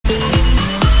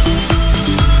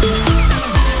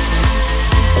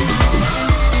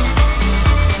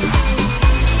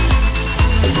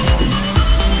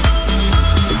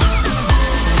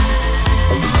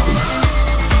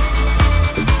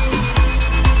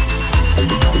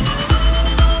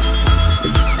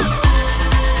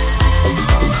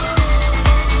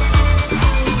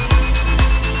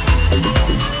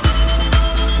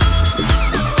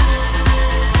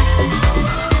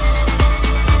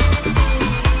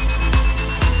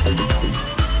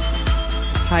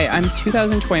Hi, I'm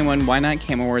 2021 Why Not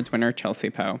Cam Awards winner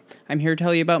Chelsea Poe. I'm here to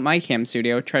tell you about my cam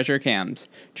studio, Treasure Cams.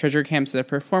 Treasure Cams is a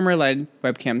performer-led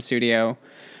webcam studio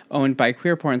owned by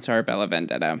queer porn star Bella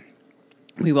Vendetta.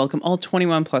 We welcome all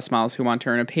 21 plus models who want to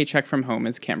earn a paycheck from home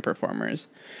as cam performers.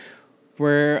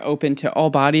 We're open to all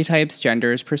body types,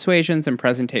 genders, persuasions, and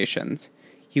presentations.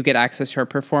 You get access to our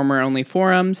performer-only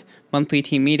forums, monthly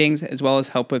team meetings, as well as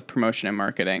help with promotion and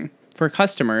marketing. For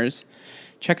customers,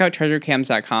 check out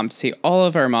treasurecams.com to see all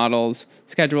of our models,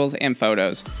 schedules, and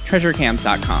photos.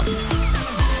 treasurecams.com.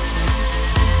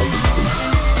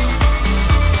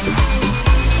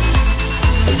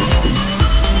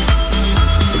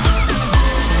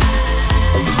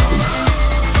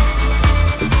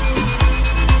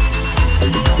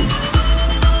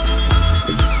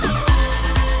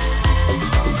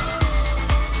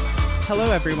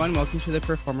 Hello, everyone. Welcome to the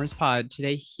Performers Pod.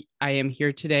 I am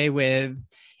here today with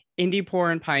indie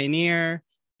porn pioneer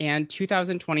and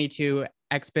 2022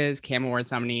 XBiz Cam Awards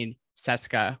nominee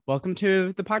Seska. Welcome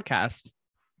to the podcast.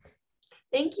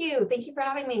 Thank you. Thank you for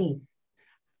having me.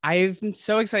 I'm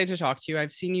so excited to talk to you.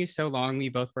 I've seen you so long. We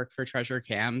both work for Treasure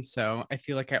Cam, so I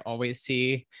feel like I always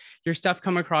see your stuff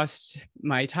come across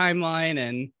my timeline,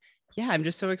 and yeah, I'm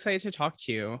just so excited to talk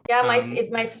to you. Yeah,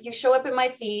 you show up in my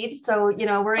feed, so you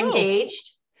know we're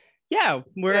engaged. Yeah,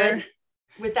 we're good.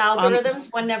 With algorithms,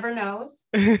 one never knows.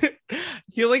 I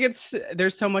feel like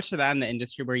there's so much of that in the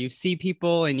industry where you see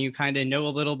people and you kind of know a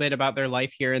little bit about their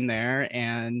life here and there,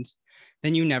 and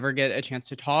then you never get a chance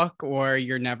to talk, or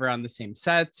you're never on the same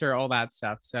sets or all that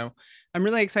stuff. So I'm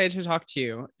really excited to talk to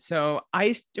you. So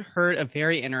I heard a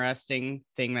very interesting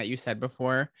thing that you said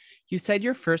before. You said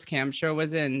your first cam show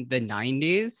was in the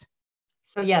 90s.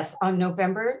 So yes, on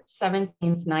November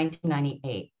 17th,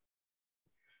 1998.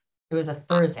 It was a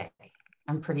Thursday.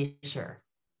 I'm pretty sure.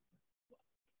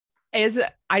 I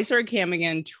started camming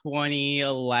in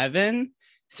 2011.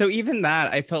 So even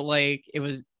that, I felt like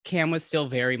cam was still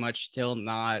very much still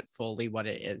not fully what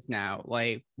it is now.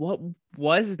 Like, what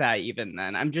was that even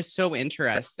then? I'm just so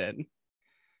interested.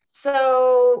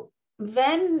 So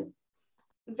then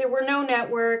there were no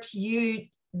networks. The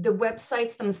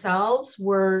websites themselves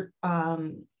were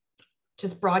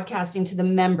just broadcasting to the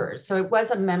members. So it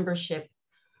was a membership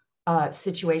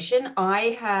situation.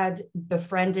 I had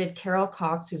befriended Carol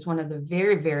Cox, who's one of the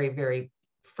very, very, very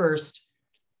first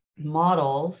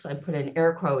models. I put in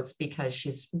air quotes because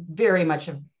she's very much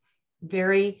a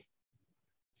very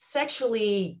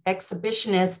sexually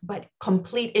exhibitionist, but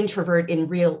complete introvert in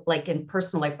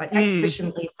personal life, but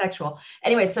exhibitionally sexual.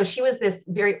 Anyway, so she was this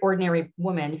very ordinary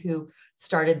woman who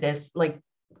started this,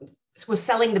 was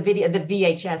selling the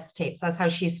VHS tapes. That's how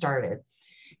she started.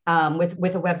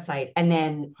 With a website. And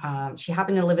then she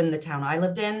happened to live in the town I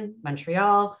lived in,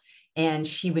 Montreal, and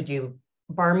she would do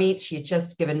bar meets. She had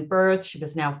just given birth. She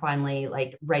was now finally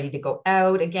ready to go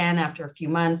out again after a few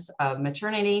months of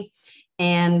maternity.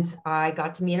 And I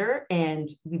got to meet her and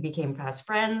we became fast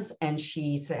friends. And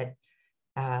she said,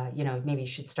 maybe you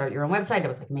should start your own website. I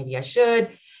was like, maybe I should.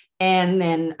 And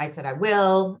then I said, I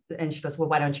will. And she goes, well,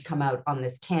 why don't you come out on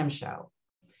this cam show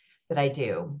that I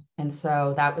do? And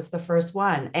so that was the first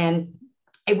one. And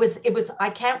it was, I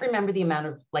can't remember the amount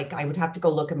of I would have to go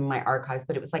look in my archives,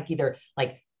 but it was either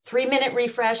 3-minute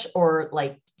refresh or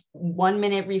 1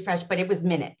 minute refresh, but it was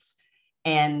minutes.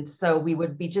 And so we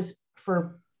would be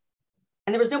and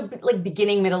there was no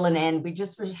beginning, middle, and end. We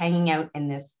just were hanging out in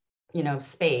this,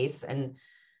 space, and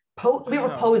we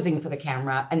were posing for the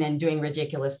camera and then doing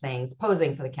ridiculous things,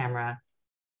 posing for the camera.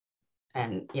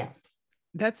 And yeah.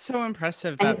 That's so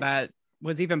impressive that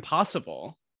was even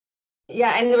possible.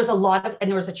 Yeah. And there was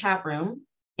there was a chat room,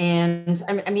 and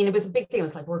I mean, it was a big thing. It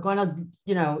was we're going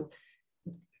to,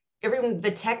 everyone,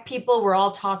 the tech people were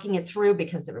all talking it through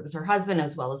because it was her husband,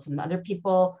 as well as some other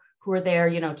people who were there,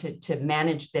 to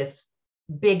manage this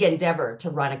big endeavor to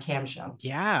run a cam show.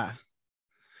 Yeah.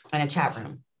 And a chat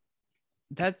room.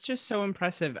 That's just so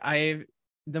impressive.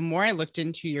 The more I looked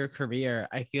into your career,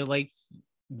 I feel like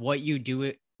what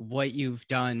you've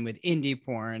done with indie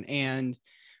porn and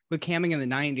with camming in the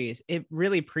 90s, it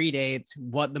really predates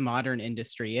what the modern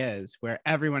industry is, where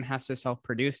everyone has to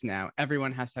self-produce now.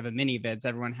 Everyone has to have a mini vids.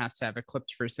 Everyone has to have a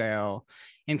clipped for sale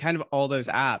and kind of all those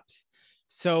apps.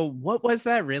 So what was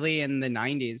that really in the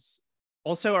 90s?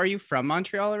 Also, are you from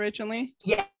Montreal originally?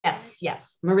 Yes.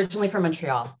 I'm originally from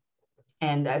Montreal,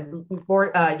 and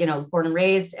born and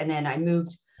raised. And then I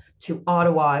moved to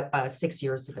Ottawa 6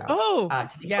 years ago.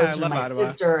 To be closer to my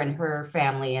sister and her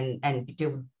family, and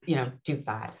do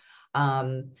that.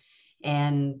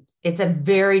 And it's a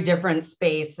very different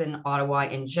space in Ottawa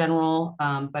in general,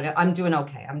 but I'm doing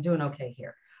okay. I'm doing okay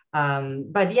here.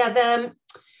 But yeah,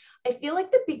 I feel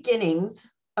like the beginnings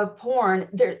of porn,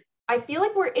 I feel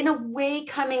like we're in a way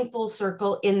coming full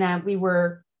circle in that we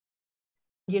were,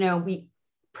 we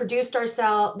produced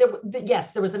ourselves.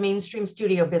 Yes, there was a mainstream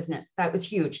studio business. That was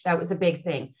huge. That was a big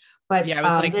thing. But Yeah, it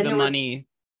was like then the there were money.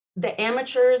 the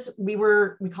amateurs. We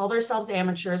called ourselves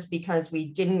amateurs because we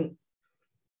didn't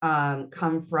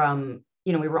come from,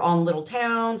 we were all in little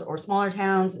towns or smaller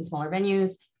towns and smaller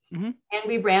venues. Mm-hmm. And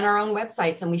we ran our own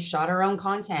websites and we shot our own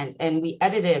content and we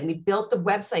edited and we built the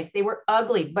websites. They were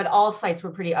ugly, but all sites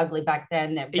were pretty ugly back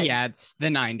then. Yeah, it's the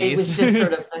It 90s. was just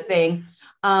sort of the thing.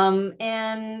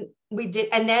 And we did,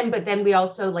 but then we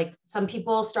also, like, some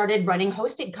people started running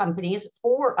hosting companies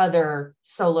for other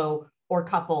solo or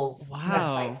couples Wow.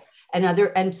 websites,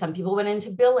 and some people went into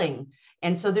billing.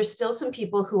 And so there's still some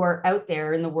people who are out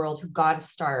there in the world who got to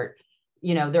start,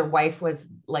 their wife was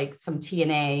like some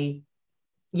TNA,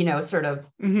 sort of,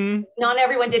 Mm-hmm. not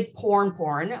everyone did porn.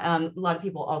 A lot of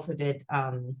people also did,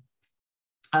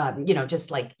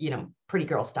 just like, pretty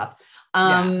girl stuff.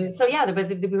 Yeah. So yeah, but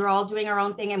we were all doing our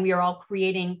own thing and we were all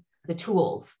creating the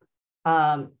tools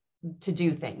to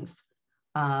do things,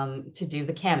 to do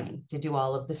the camming, to do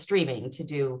all of the streaming,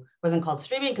 wasn't called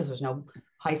streaming because there was no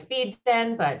high speed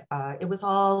then, but it was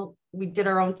all, we did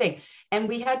our own thing. And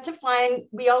we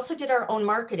also did our own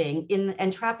marketing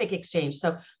and traffic exchange.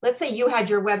 So let's say you had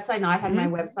your website and I had my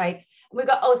website. And we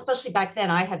go, especially back then,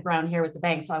 I had brown hair with the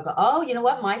bangs. So I go, oh, you know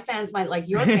what? My fans might like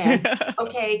your fans.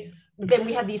 Okay. Then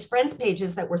we had these friends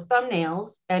pages that were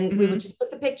thumbnails and we would just put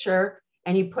the picture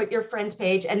and you put your friends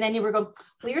page. And then you were going,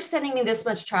 well, you're sending me this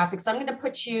much traffic. So I'm going to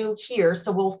put you here.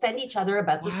 So we'll send each other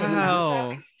about the same amount of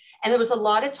traffic. And there was a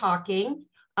lot of talking.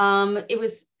 It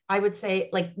was, I would say,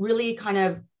 like, really kind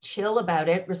of chill about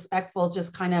it, respectful,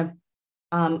 just kind of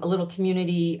a little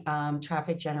community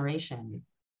traffic generation.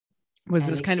 Was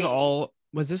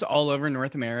this all over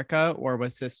North America, or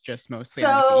was this just mostly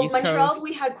on like the So East Montreal, Coast?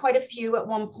 we had quite a few at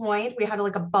one point. We had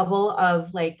like a bubble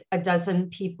of like a dozen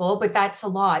people, but that's a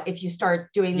lot if you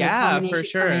start doing the Yeah, for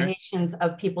sure. combinations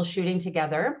of people shooting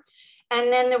together.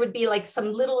 And then there would be like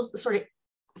some little sort of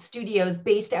studios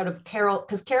based out of Carol,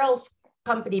 because Carol's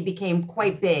company became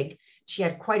quite big. She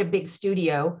had quite a big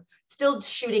studio, still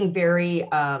shooting very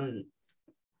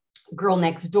girl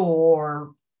next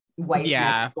door, wife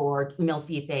Yeah. next door,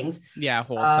 milfy things. Yeah,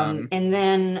 wholesome. And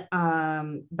then,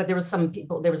 but there was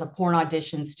there was a porn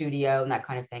audition studio and that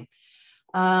kind of thing.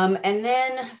 And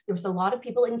then there was a lot of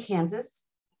people in Kansas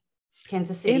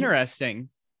City. Interesting.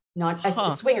 Not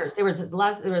Huh. swingers. There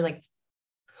were like,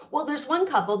 well, there's one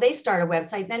couple, they start a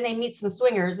website, then they meet some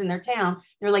swingers in their town.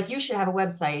 They're like, you should have a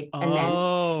website. And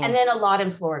then a lot in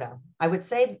Florida. I would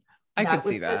say I could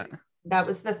see that. That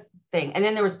was the thing. And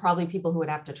then there was probably people who would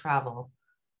have to travel.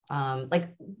 Like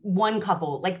one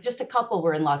couple, like just a couple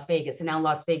were in Las Vegas, and now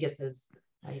Las Vegas is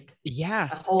like a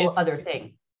whole other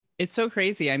thing. It's so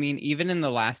crazy. I mean, even in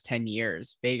the last 10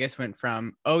 years, Vegas went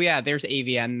from, oh yeah, there's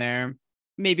AVN there.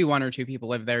 Maybe one or two people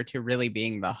live there, to really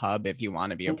being the hub if you want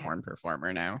to be a porn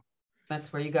performer now.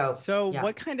 That's where you go. So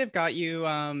what kind of got you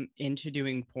into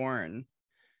doing porn?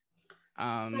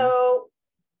 So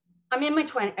I'm in my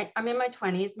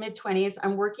 20s, mid 20s.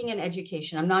 I'm working in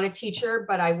education. I'm not a teacher,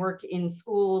 but I work in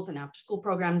schools and after school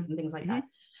programs and things like that.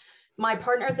 My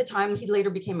partner at the time, he later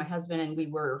became my husband, and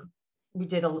we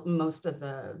did most of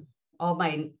all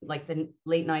my, like, the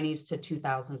late 90s to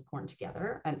 2000s porn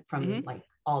together, and from like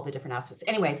all the different aspects.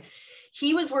 Anyways,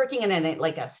 he was working in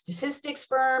a statistics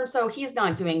firm. So he's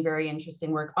not doing very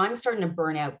interesting work. I'm starting to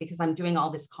burn out because I'm doing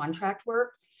all this contract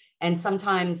work. And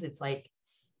sometimes it's like,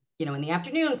 in the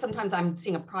afternoon, sometimes I'm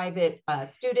seeing a private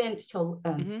student till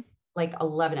like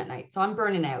 11 at night. So I'm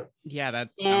burning out. Yeah, that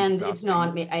and exhausting. It's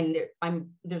not me. And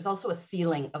there's also a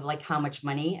ceiling of like how much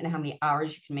money and how many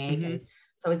hours you can make. And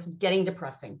so it's getting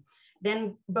depressing.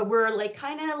 But we're like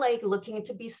kind of like looking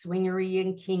to be swingery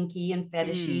and kinky and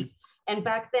fetishy. And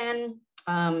back then,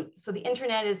 so the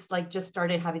internet is like just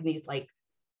started having these like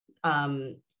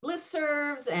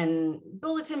listservs and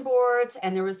bulletin boards.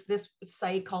 And there was this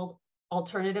site called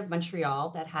Alternative Montreal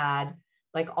that had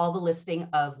like all the listing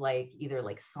of like either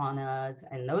like saunas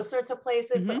and those sorts of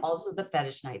places, but also the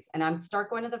fetish nights. And I'm start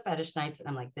going to the fetish nights and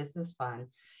I'm like, this is fun.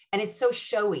 And it's so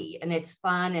showy and it's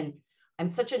fun. And I'm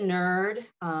such a nerd.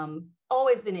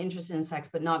 Always been interested in sex,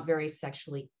 but not very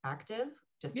sexually active,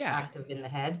 just active in the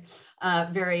head.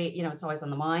 Very, it's always on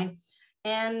the mind.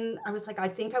 And I was like, I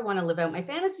think I want to live out my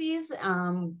fantasies.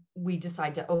 We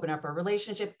decide to open up our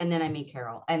relationship. And then I meet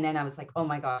Carol. And then I was like, oh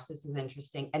my gosh, this is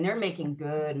interesting. And they're making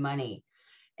good money.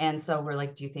 And so we're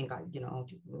like, do you think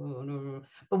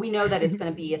but we know that it's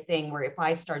going to be a thing where if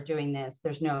I start doing this,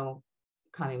 there's no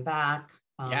coming back.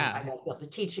 I won't be able to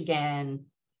teach again.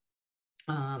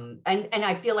 And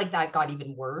I feel like that got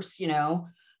even worse, you know.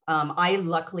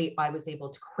 Luckily I was able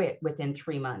to quit within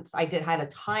 3 months. Had a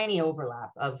tiny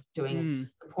overlap of doing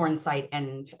the porn site,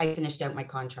 and I finished out my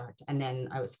contract, and then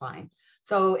I was fine.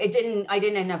 So I didn't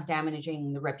end up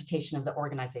damaging the reputation of the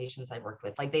organizations I worked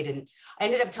with. Like I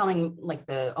ended up telling like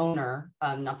the owner,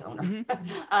 not the owner,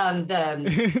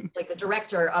 the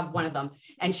director of one of them,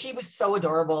 and she was so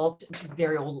adorable. She's a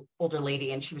very older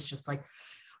lady, and she was just like,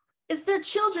 is there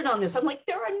children on this? I'm like,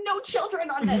 there are no children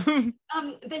on this. Then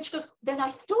she goes, then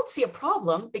I don't see a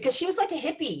problem, because she was like a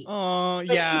hippie. Oh,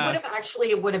 but yeah. It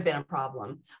would have been a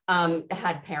problem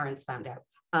had parents found out.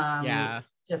 Yeah.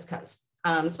 Just because,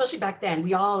 especially back then,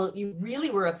 you really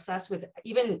were obsessed with,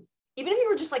 even if you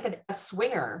were just like a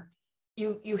swinger,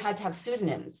 you had to have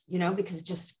pseudonyms, you know, because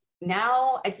just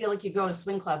now I feel like you go to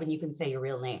swing club and you can say your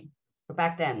real name. But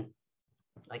back then,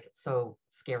 like, it's so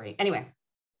scary. Anyway,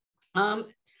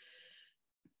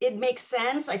 it makes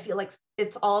sense. I feel like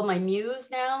it's all my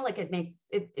muse now. Like it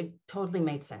totally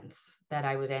made sense that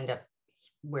I would end up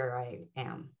where I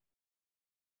am.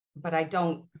 But I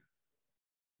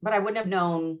wouldn't have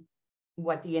known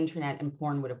what the internet and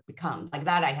porn would have become. Like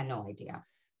that, I had no idea.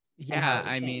 And how Yeah. it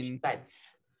would I change. mean, But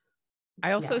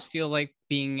I also yeah. feel like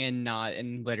being not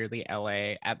in literally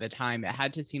LA at the time, it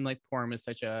had to seem like porn was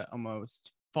such a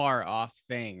almost far off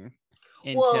thing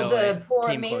Well, until it the porn,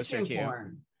 came closer mainstream to you.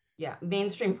 porn. Yeah,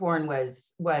 mainstream porn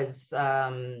was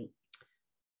I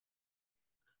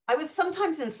was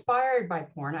sometimes inspired by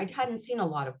porn. I hadn't seen a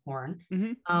lot of porn.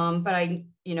 Mm-hmm. But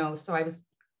so I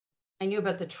knew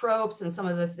about the tropes and some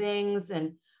of the things,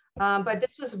 and but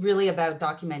this was really about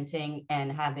documenting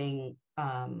and having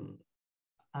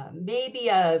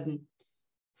maybe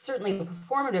certainly a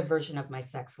performative version of my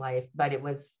sex life, but it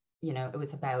was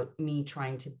about me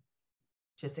trying to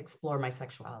just explore my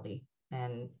sexuality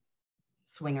and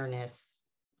swingerness,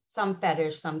 some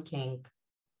fetish, some kink,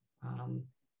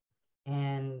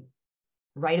 and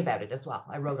write about it as well.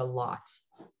 I wrote a lot.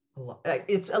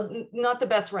 It's not the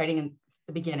best writing in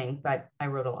the beginning, but I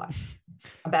wrote a lot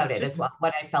about That's it as just well,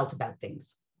 what I felt about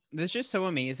things. that's just so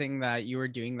amazing that you were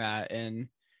doing that in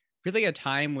really a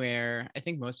time where I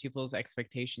think most people's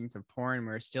expectations of porn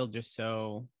were still just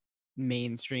so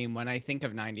mainstream. When I think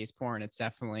of 90s porn, it's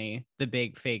definitely the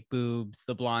big fake boobs,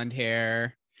 the blonde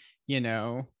hair,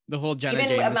 the whole Jenna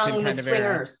Even Jameson among the kind of era.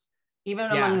 swingers, even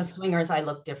among Yeah. the swingers, I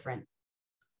looked different.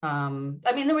 I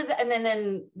mean,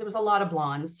 then there was a lot of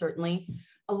blondes, certainly.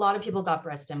 A lot of people got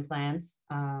breast implants.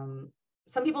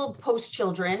 Some people post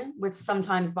children, which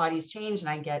sometimes bodies change, and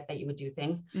I get that you would do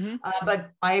things. Mm-hmm.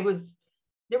 But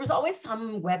there was always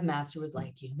some webmaster who was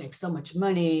like, you make so much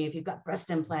money if you've got breast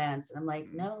implants. And I'm like,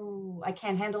 no, I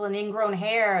can't handle an ingrown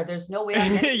hair. There's no way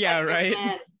I'm getting Yeah, breast right.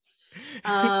 implants.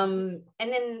 And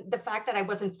then the fact that I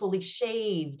wasn't fully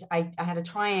shaved, I had a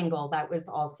triangle that was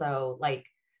also like,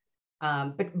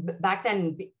 but back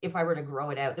then, if I were to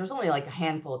grow it out, there's only like a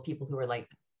handful of people who were like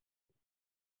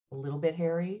a little bit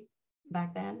hairy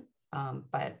back then.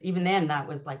 But even then, that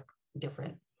was like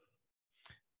different.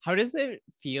 How does it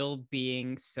feel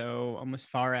being so almost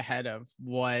far ahead of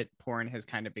what porn has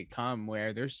kind of become,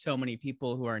 where there's so many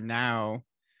people who are now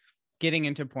getting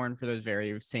into porn for those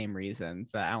very same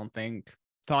reasons that I don't think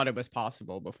thought it was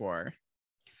possible before?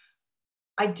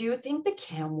 I do think the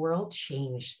cam world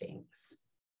changed things.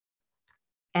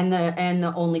 And the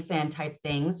OnlyFan type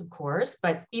things, of course,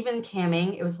 but even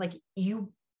camming, it was like you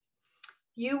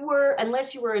were,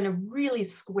 unless you were in a really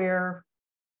square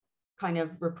kind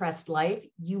of repressed life,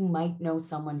 you might know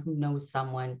someone who knows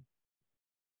someone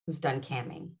who's done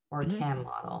camming or a Mm-hmm. cam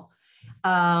model.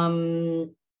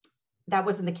 That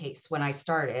wasn't the case when I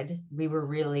started. We were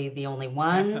really the only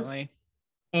ones. Definitely.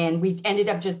 And we ended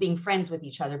up just being friends with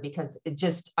each other because I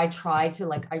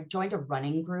joined a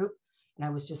running group, and I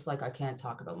was just like, I can't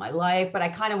talk about my life, but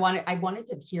I wanted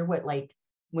to hear what like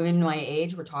women my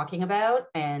age were talking about.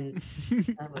 And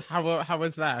How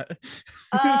was that?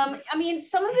 I mean,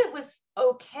 some of it was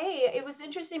okay. It was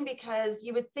interesting because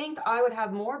you would think I would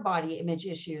have more body image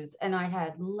issues, and I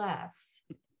had less.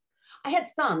 I had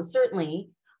some, certainly.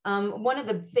 One of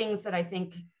the things that I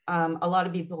think a lot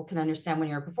of people can understand when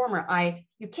you're a performer,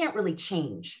 you can't really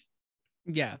change.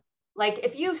 Yeah. Like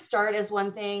if you start as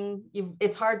one thing,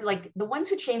 it's hard. Like the ones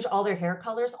who change all their hair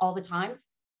colors all the time,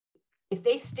 if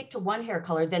they stick to one hair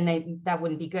color, then that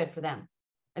wouldn't be good for them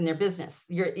and their business.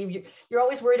 You're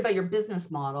always worried about your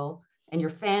business model and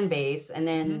your fan base, and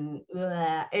Mm-hmm.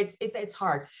 then it's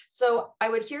hard. So I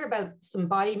would hear about some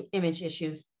body image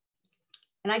issues,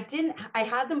 and I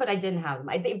had them, but I didn't have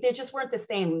them. They just weren't the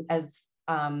same as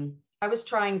I was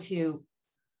trying to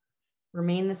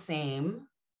remain the same,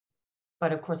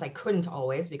 but of course I couldn't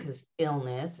always because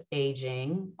illness,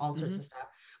 aging, all sorts Mm-hmm. of stuff.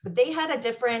 But they had a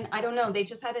different, I don't know, they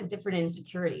just had a different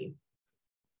insecurity.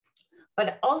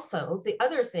 But also the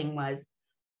other thing was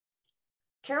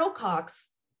Carol Cox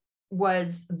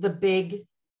was the big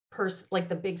person, like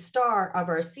the big star of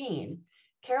our scene.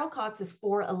 Carol Cox is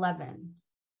 4'11",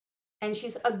 and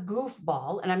she's a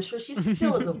goofball, and I'm sure she's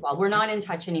still a goofball. We're not in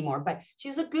touch anymore, but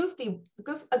she's a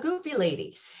goofy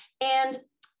lady, and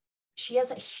she has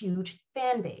a huge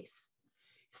fan base.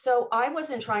 So I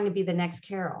wasn't trying to be the next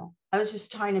Carol. I was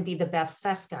just trying to be the best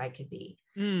Seska I could be.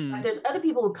 But there's other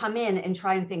people who come in and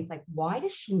try and think like, why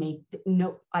does she make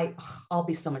no? I'll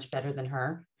be so much better than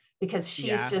her because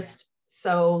she's just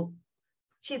so.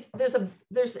 There's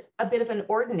a bit of an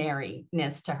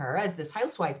ordinariness to her as this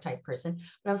housewife type person.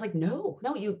 But I was like, no,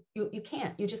 you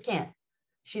can't. You just can't.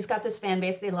 She's got this fan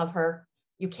base. They love her.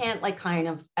 You can't like kind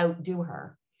of outdo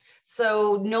her.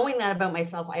 So knowing that about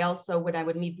myself, I also, when I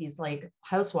would meet these like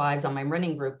housewives on my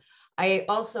running group, I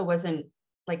also wasn't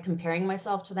like comparing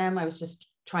myself to them. I was just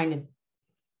trying to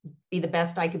be the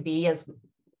best I could be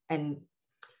and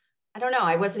I don't know.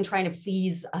 I wasn't trying to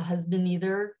please a husband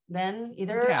either.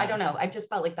 Yeah. I don't know. I just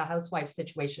felt like the housewife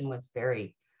situation was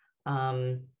very,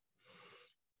 I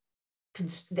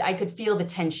could feel the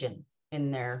tension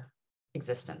in their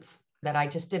existence that I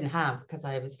just didn't have because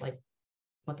I was like,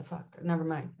 what the fuck? Never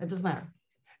mind. It doesn't matter.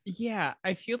 Yeah,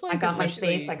 I feel like I got my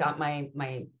space. I got my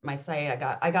say.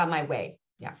 I got my way.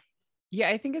 Yeah. Yeah,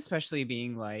 I think especially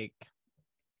being like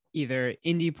either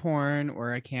indie porn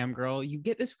or a cam girl, you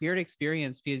get this weird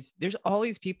experience because there's all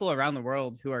these people around the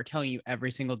world who are telling you every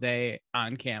single day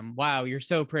on cam, wow, you're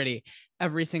so pretty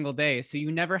every single day. So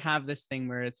you never have this thing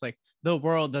where it's like the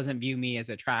world doesn't view me as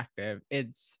attractive.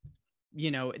 It's,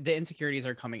 the insecurities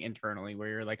are coming internally where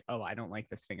you're like, oh, I don't like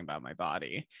this thing about my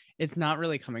body. It's not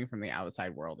really coming from the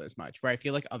outside world as much, where I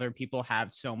feel like other people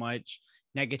have so much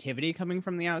negativity coming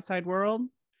from the outside world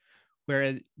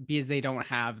where because they don't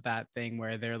have that thing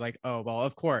where they're like, oh, well,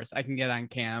 of course I can get on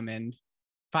cam and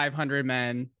 500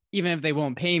 men, even if they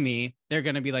won't pay me, they're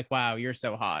going to be like, wow, you're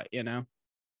so hot,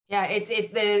 Yeah,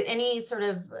 any sort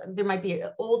of, there might be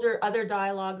other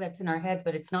dialogue that's in our heads,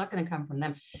 but it's not going to come from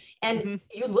them. And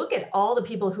you look at all the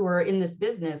people who are in this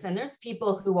business, and there's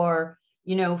people who are,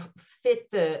 fit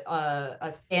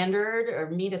a standard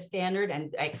or meet a standard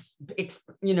and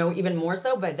even more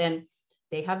so, but then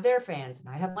they have their fans and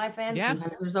I have my fans. Yeah.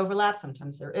 Sometimes there's overlap,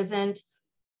 sometimes there isn't.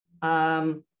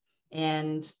 And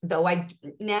though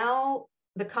now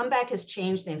the comeback has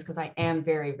changed things because I am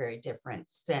very, very different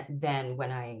than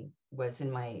when I was in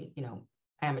my,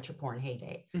 amateur porn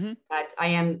heyday. But I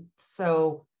am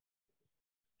so,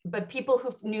 but people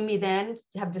who knew me then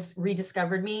have just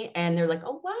rediscovered me and they're like,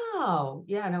 oh, wow.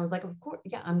 Yeah. And I was like, of course,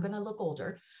 yeah, I'm going to look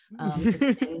older.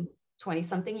 It's been 20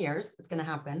 something years. It's going to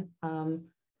happen.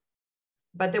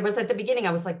 But there was at the beginning,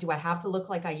 I was like, do I have to look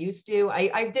like I used to?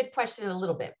 I did question it a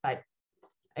little bit, but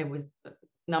it was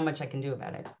not much I can do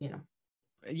about it,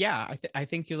 Yeah, I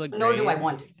think you look Nor great. do I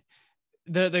want to.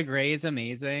 The gray is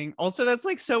amazing. Also, that's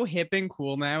like so hip and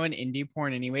cool now in indie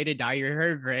porn anyway to dye your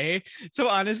hair gray. So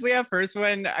honestly, at first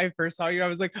when I first saw you, I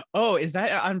was like, oh, is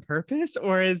that on purpose?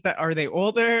 Or are they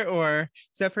older? Or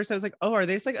so at first I was like, oh, are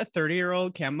they like a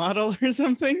 30-year-old cam model or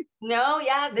something? No,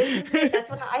 yeah, this is it.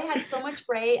 That's what I had so much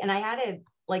gray and I had it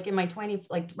like in my 20,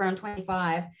 like around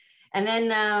 25. And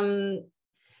then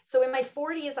so in my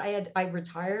 40s, I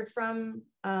retired from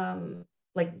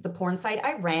like the porn site.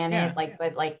 I ran it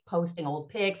but like posting old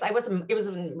pics. It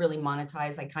wasn't really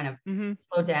monetized. I kind of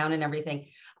slowed down and everything.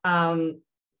 And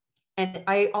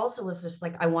I also was just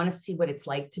like, I want to see what it's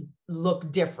like to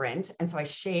look different. And so I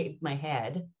shaved my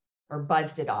head or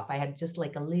buzzed it off. I had just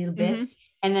like a little bit.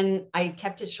 And then I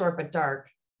kept it short but dark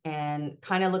and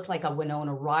kind of looked like a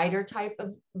Winona Ryder type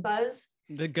of buzz.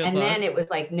 Then it was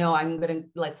like, no,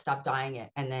 let's stop dyeing it.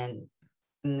 And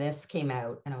this came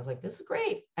out and I was like, this is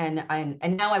great. And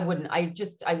now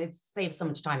I'd save so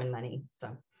much time and money.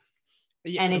 So,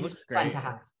 yeah, and it it's looks fun great to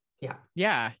have. Yeah.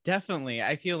 Yeah, definitely.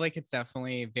 I feel like it's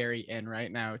definitely very in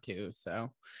right now too. So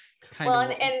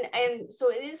and so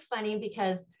it is funny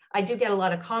because I do get a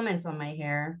lot of comments on my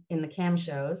hair in the cam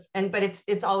shows but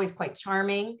it's always quite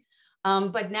charming.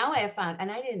 But now I have found, and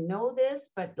I didn't know this,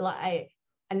 but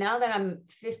and now that I'm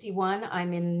 51,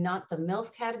 I'm in not the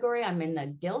MILF category, I'm in the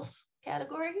GILF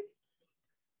category.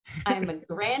 I'm a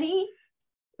granny,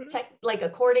 like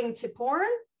according to porn.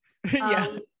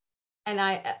 Yeah. And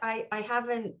I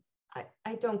haven't,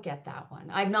 I don't get that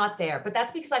one. I'm not there, but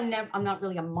that's because I'm not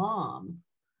really a mom.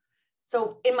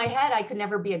 So in my head, I could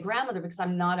never be a grandmother because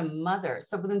I'm not a mother.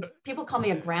 So when people call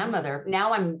me a grandmother,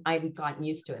 now I've gotten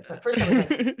used to it. But first I was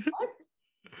like, what?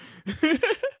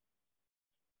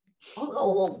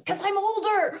 Oh, because I'm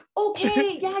older.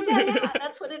 Okay, yeah.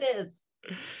 That's what it is.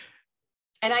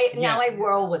 And now I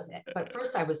roll with it. But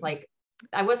first I was like,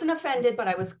 I wasn't offended, but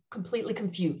I was completely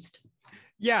confused.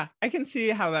 Yeah, I can see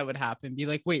how that would happen. Be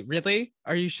like, wait, really?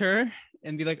 Are you sure?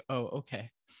 And be like, oh, okay.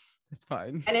 It's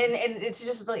fine. And it's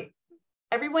just like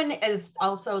everyone is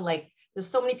also like, there's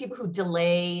so many people who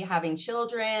delay having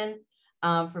children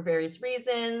for various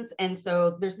reasons. And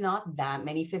so there's not that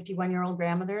many 51-year-old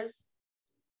grandmothers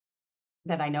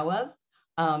that I know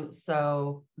of.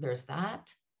 So there's that.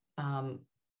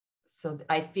 So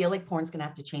I feel like porn's going to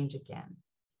have to change again.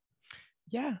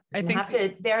 Yeah, they're going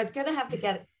to have to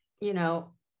get,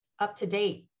 up to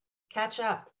date, catch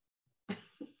up.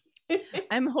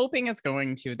 I'm hoping it's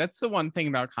going to. That's the one thing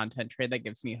about content trade that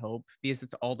gives me hope, because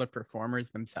it's all the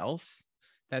performers themselves.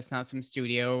 That's not some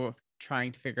studio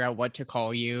trying to figure out what to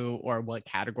call you or what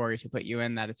category to put you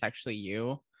in, that it's actually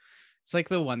you. It's like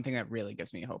the one thing that really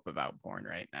gives me hope about porn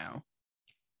right now.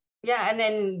 Yeah, and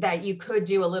then that you could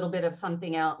do a little bit of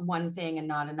something else, one thing and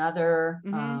not another.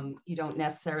 Mm-hmm. You don't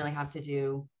necessarily have to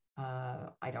do,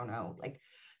 I don't know, like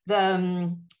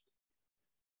the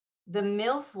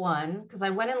MILF one, because I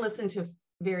went and listened to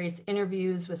various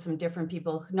interviews with some different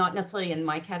people, not necessarily in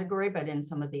my category, but in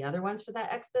some of the other ones for that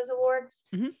XBiz Awards.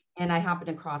 Mm-hmm. And I happened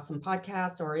across some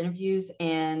podcasts or interviews,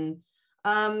 and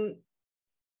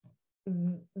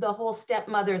the whole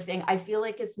stepmother thing, I feel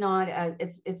like it's not,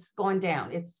 it's going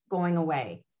down, it's going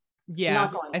away. Yeah,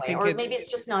 not going away, I think or maybe it's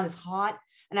just not as hot.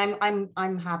 And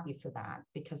I'm happy for that,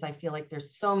 because I feel like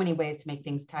there's so many ways to make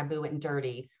things taboo and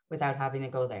dirty without having to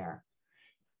go there.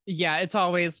 Yeah, it's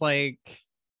always like,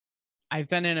 I've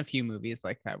been in a few movies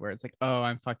like that where it's like, oh,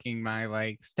 I'm fucking my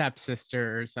like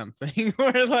stepsister or something,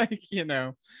 or like,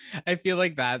 I feel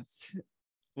like that's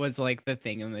was like the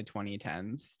thing in the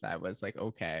 2010s that was like,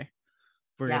 okay,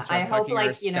 we're gonna start I hope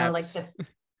fucking our like, like steps.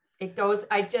 it goes,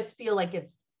 I just feel like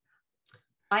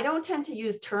I don't tend to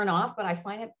use turn off, but I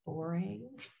find it boring.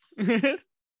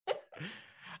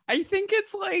 I think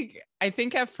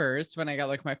at first when I got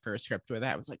like my first script with it,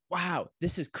 I was like, wow,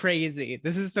 this is crazy.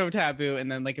 This is so taboo. And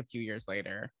then like a few years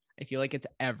later, I feel like it's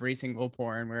every single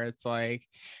porn where it's like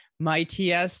my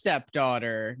TS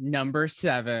stepdaughter, number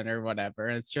 7 or whatever.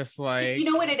 It's just like, you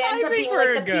know what? It ends I up think being like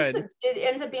we're the good. pizza. It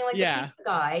ends up being like the pizza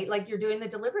guy, like you're doing the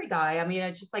delivery guy. I mean,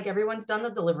 it's just like everyone's done the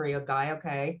delivery guy.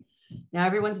 Okay. Now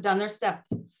everyone's done their step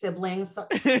siblings. So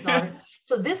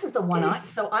this is the one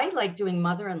I like doing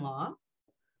mother-in-law.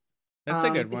 That's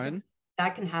a good one.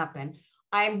 That can happen.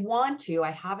 I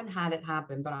haven't had it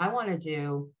happen, but I want to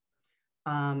do,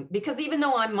 because even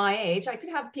though I'm my age, I could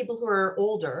have people who are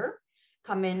older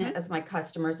come in as my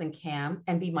customers in cam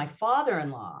and be my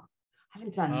father-in-law. I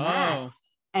haven't done that.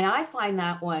 And I find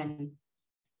that one,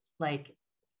 like,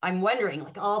 I'm wondering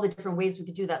like all the different ways we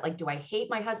could do that. Like, do I hate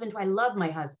my husband? Do I love my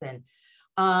husband?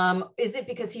 Is it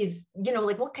because he's,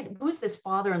 like, who's this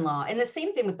father-in-law? And the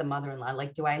same thing with the mother-in-law.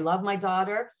 Like, do I love my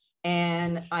daughter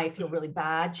and I feel really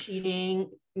bad cheating,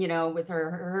 with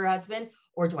her husband,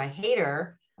 or do I hate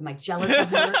her? Am I jealous of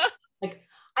her? Like,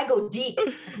 I go deep.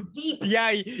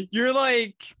 Yeah, you're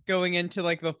like going into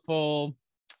like the full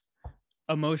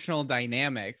emotional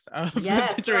dynamics of the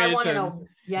situation. I want to know,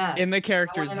 in the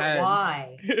character's head.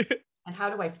 Why and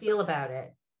how do I feel about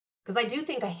it? Because I do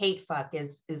think a hate fuck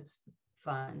is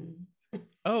fun.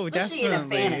 Oh, especially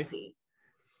definitely. in a fantasy.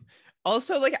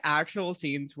 Also, like actual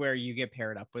scenes where you get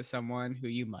paired up with someone who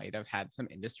you might have had some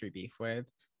industry beef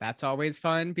with. That's always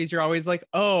fun, because you're always like,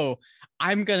 oh,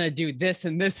 I'm gonna do this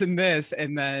and this and this,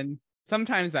 and then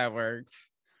sometimes that works.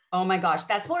 Oh my gosh,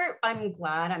 that's where I'm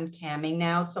glad I'm camming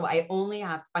now. So I only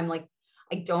have, I'm like,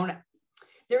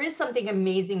 there is something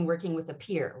amazing working with a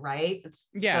peer, right?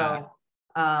 Yeah.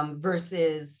 So,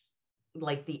 versus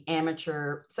like the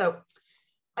amateur. So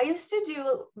I used to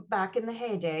do, back in the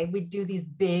heyday, we'd do these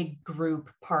big group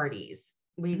parties.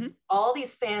 All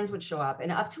these fans would show up,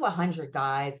 and up to 100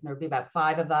 guys, and there would be about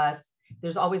 5 of us.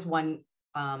 There's always one,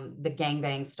 the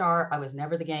gangbang star. I was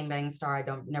never the gangbang star. I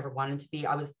never wanted to be.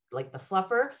 I was like the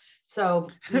fluffer. So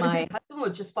my husband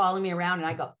would just follow me around, and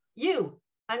I go,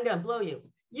 I'm going to blow you.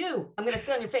 I'm going to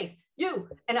sit on your face.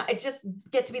 And I just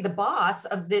get to be the boss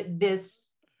of this.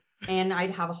 And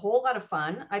I'd have a whole lot of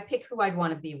fun. I pick who I'd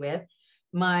want to be with.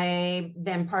 My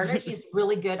then partner, he's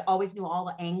really good, always knew all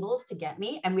the angles to get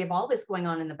me. And we have all this going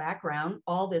on in the background,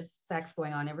 all this sex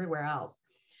going on everywhere else.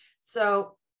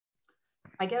 So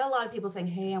I get a lot of people saying,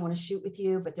 hey, I want to shoot with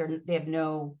you, but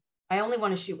I only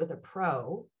want to shoot with a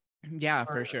pro. Yeah,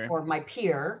 for sure. Or my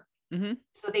peer.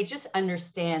 So they just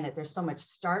understand that there's so much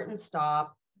start and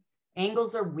stop.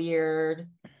 Angles are weird.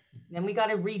 Then we got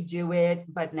to redo it,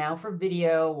 but now for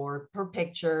video or for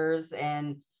pictures.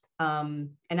 And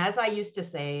as I used to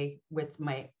say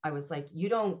I was like, you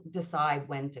don't decide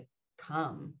when to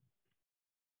come.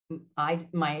 My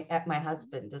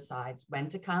husband decides when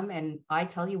to come, and I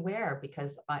tell you where,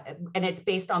 because and it's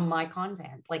based on my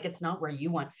content. Like, it's not where you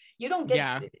don't get.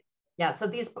 Yeah. Yeah. So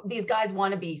these guys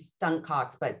want to be stunt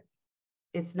cocks, but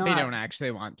it's not. They don't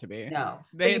actually want to be. No.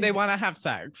 They want to have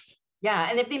sex. Yeah.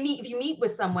 And if you meet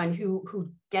with someone who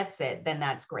gets it, then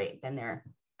that's great. Then they're.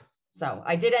 So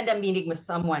I did end up meeting with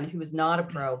someone who was not a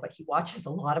pro, but he watches a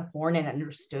lot of porn and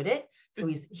understood it. So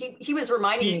he was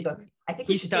reminding me, he goes, I think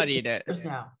we should studied it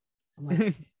now. I'm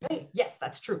like, hey, yes,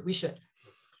 that's true. We should.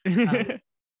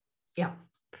 Yeah.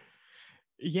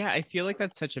 Yeah, I feel like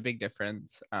that's such a big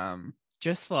difference.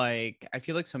 Just like, I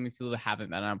feel like so many people who haven't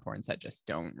been on a porn set just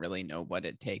don't really know what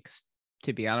it takes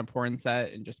to be on a porn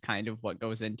set, and just kind of what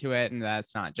goes into it. And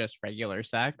that's not just regular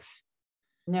sex.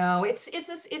 No, it's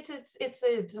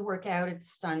a workout.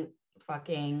 It's stunt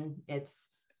fucking. It's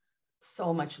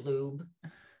so much lube.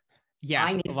 Yeah,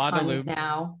 I need a lot tons of lube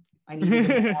now. I need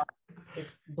even more.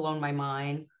 It's blown my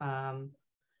mind. And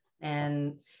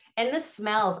the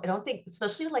smells. I don't think,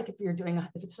 especially like if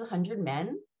it's 100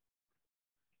 men,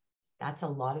 that's a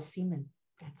lot of semen.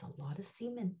 That's a lot of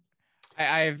semen.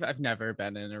 I've never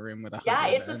been in a room with 100 Yeah,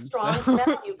 it's men, a strong so.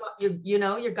 smell.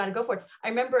 You've got to go for it. I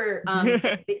remember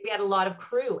we had a lot of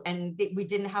crew, and we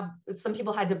didn't have. Some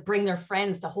people had to bring their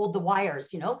friends to hold the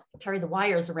wires. Carry the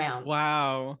wires around.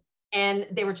 Wow. And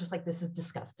they were just like, "This is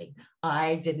disgusting.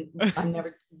 I'm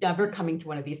never coming to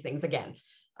one of these things again.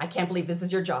 I can't believe this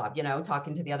is your job."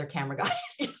 Talking to the other camera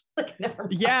guys. Like, never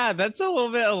mind. Yeah, that's a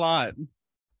lot.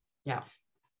 Yeah.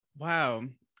 Wow.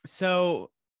 So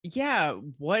yeah,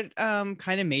 what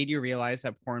kind of made you realize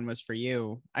that porn was for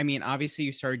you? I mean, obviously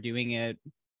you started doing it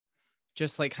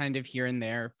just like kind of here and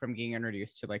there from getting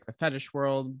introduced to like the fetish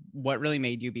world. What really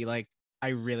made you be like, I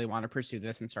really want to pursue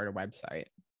this and start a website?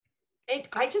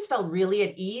 I just felt really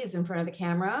at ease in front of the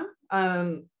camera.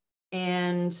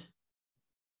 And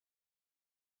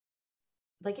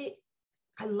like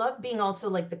I love being also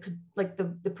like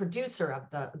the producer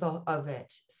of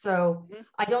it. So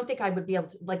I don't think I would be able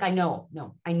to, like, I know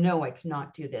I could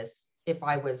not do this if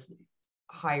I was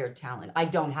hired talent. I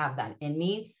don't have that in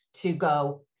me to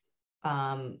go,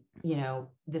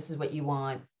 this is what you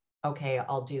want. Okay,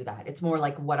 I'll do that. It's more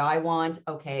like what I want.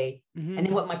 Okay. Mm-hmm. And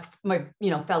then what my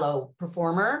fellow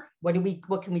performer, what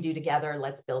can we do together?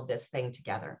 Let's build this thing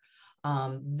together.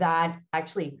 That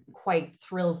actually quite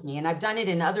thrills me. And I've done it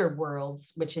in other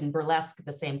worlds, which in burlesque,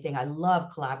 the same thing. I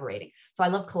love collaborating. So I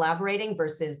love collaborating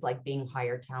versus like being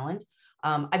hired talent.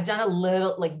 I've done a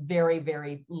little, like very,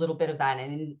 very little bit of that,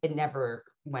 and it never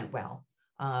went well.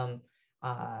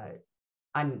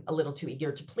 I'm a little too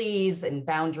eager to please, and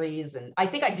boundaries. And I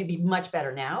think I do be much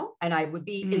better now. And I would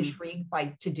be intrigued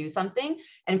to do something.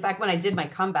 And in fact, when I did my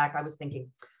comeback,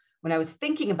 when I was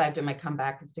thinking about doing my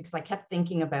comeback, it's because I kept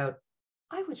thinking about,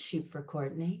 I would shoot for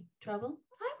Courtney Trouble.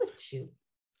 I would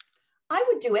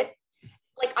do it.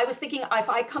 Like, I was thinking, if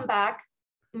I come back,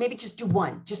 maybe just do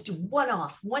one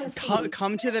off, one scene.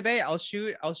 Come to the Bay. I'll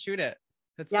shoot it.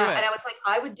 Let's do it. And I was like,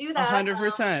 I would do that.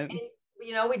 100%.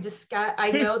 We discuss,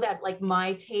 I know that like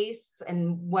my tastes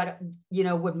and what,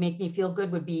 would make me feel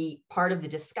good would be part of the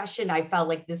discussion. I felt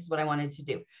like this is what I wanted to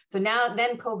do. So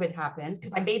then COVID happened,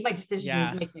 because I made my decision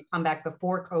to make my comeback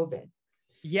before COVID.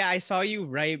 Yeah. I saw you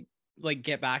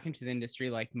get back into the industry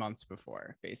like months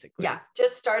before, basically. Yeah.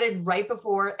 Just started right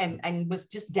before, and was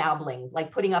just dabbling,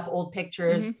 like putting up old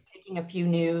pictures, taking a few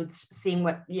nudes, seeing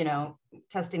what,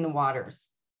 testing the waters.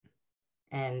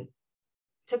 And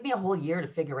took me a whole year to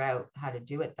figure out how to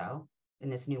do it, though, in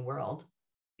this new world.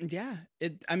 Yeah,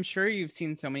 I'm sure you've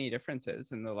seen so many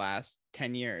differences in the last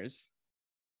 10 years.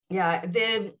 Yeah,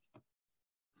 people,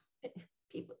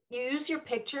 you use your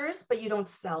pictures, but you don't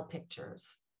sell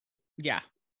pictures. Yeah,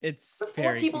 it's before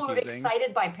very people confusing. were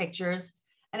excited by pictures,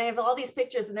 and I have all these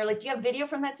pictures, and they're like, "Do you have video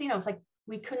from that scene?" I was like,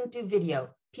 "We couldn't do video.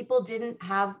 People didn't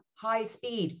have high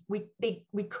speed. We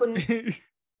couldn't."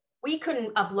 We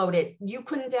couldn't upload it. You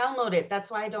couldn't download it. That's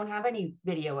why I don't have any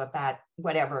video of that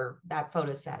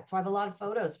photo set. So I have a lot of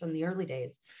photos from the early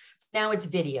days. So now it's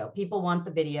video. People want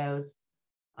the videos.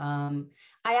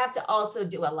 I have to also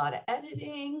do a lot of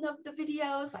editing of the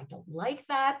videos. I don't like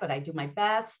that, but I do my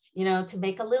best, to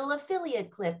make a little affiliate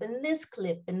clip and this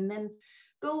clip, and then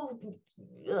go.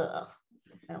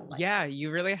 I don't like yeah,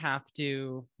 you really have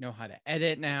to know how to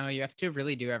edit now. You have to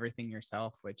really do everything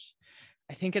yourself, which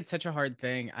I think it's such a hard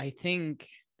thing. I think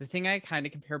The thing I kind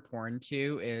of compare porn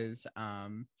to is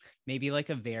maybe like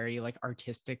a very like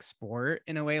artistic sport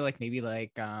in a way, like maybe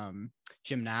like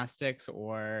gymnastics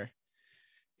or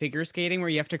figure skating,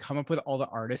 where you have to come up with all the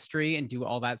artistry and do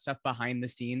all that stuff behind the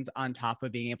scenes on top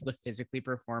of being able to physically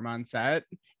perform on set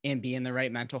and be in the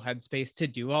right mental headspace to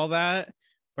do all that.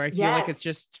 Where I feel like it's Yes.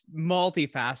 just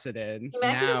multifaceted Imagine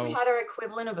if we now. had our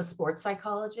equivalent of a sports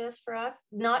psychologist for us.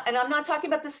 Not, and I'm not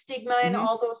talking about the stigma and Mhm.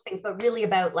 all those things, but really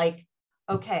about like,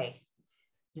 okay,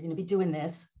 you're going to be doing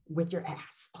this with your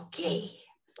ass. Okay.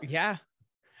 Yeah.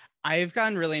 I've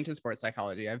gotten really into sports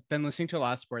psychology. I've been listening to a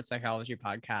lot of sports psychology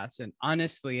podcasts, and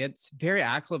honestly, it's very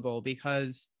applicable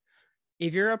because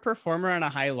if you're a performer on a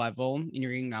high level and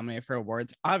you're getting nominated for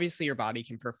awards, obviously your body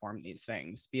can perform these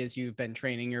things because you've been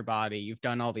training your body, you've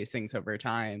done all these things over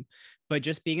time. But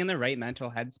just being in the right mental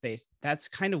headspace, that's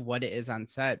kind of what it is on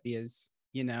set because,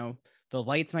 the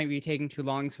lights might be taking too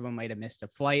long. Someone might have missed a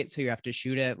flight. So you have to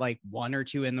shoot at like 1 or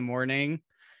 2 in the morning.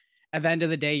 At the end of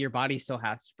the day, your body still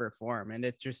has to perform. And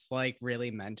it's just like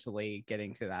really mentally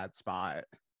getting to that spot,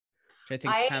 which I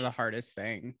think is kind of I the hardest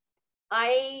thing.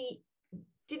 I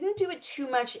didn't do it too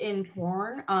much in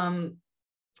porn.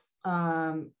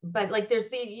 But like there's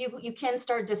you can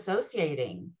start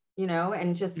dissociating, and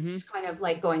Mm-hmm. just kind of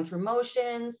like going through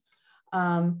motions.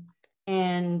 Um,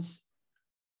 and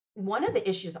one of the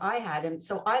issues I had, and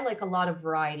so I like a lot of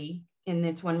variety, and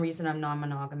it's one reason I'm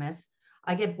non-monogamous.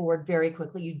 I get bored very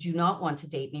quickly. You do not want to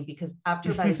date me because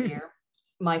after about a year,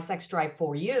 my sex drive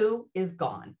for you is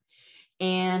gone.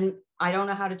 And I don't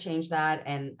know how to change that.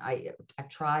 And I've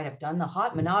tried, I've done the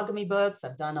hot monogamy books, I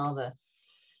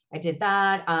did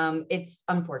that. It's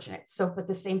unfortunate. So, but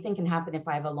the same thing can happen if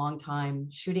I have a long time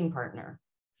shooting partner.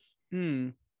 Hmm.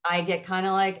 I get kind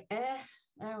of like, I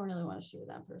don't really want to shoot with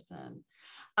that person.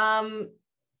 Um,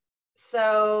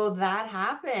 so that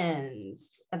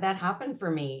happens. That happened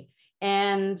for me.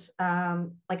 And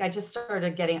like I just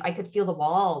started I could feel the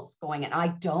walls going, and I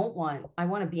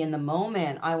want to be in the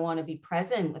moment. I want to be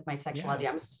present with my Yeah. sexuality.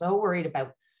 I'm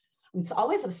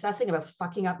always obsessing about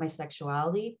fucking up my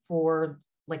sexuality for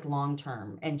like long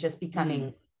term and just Hmm.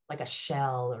 becoming like a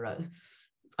shell or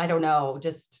I don't know,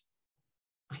 just,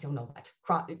 I don't know what,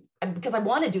 because I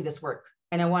want to do this work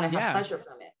and I want to have Yeah. pleasure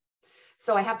from it.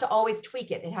 So I have to always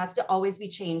tweak it. It has to always be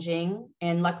changing.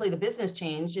 And luckily the business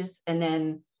changes. And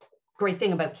then great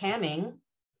thing about camming,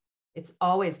 it's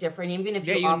always different. Even if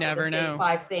Yeah. you You offer the never same know.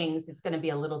 5 things, it's going to be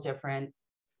a little different.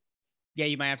 Yeah,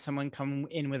 you might have someone come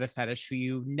in with a fetish who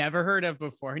you never heard of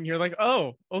before, and you're like,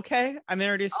 oh, okay, I'm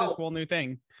introduced to this Oh, whole new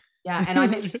thing. yeah, and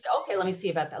I'm interested. Okay, let me see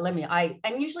about that.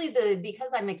 I'm usually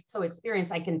because I'm so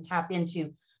experienced, I can tap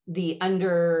into the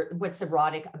under what's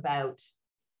erotic about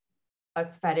a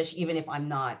fetish, even if I'm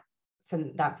not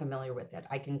that familiar with it.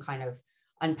 I can kind of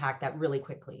unpack that really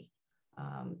quickly.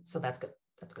 So that's good.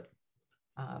 That's good.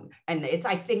 And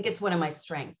I think it's one of my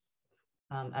strengths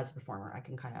as a performer. I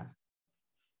can kind of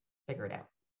figure it out.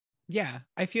 Yeah,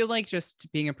 I feel like just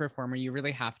being a performer, you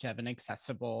really have to have an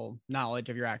accessible knowledge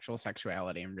of your actual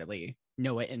sexuality and really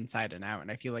know it inside and out. And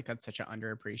I feel like that's such an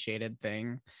underappreciated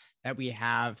thing that we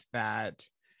have that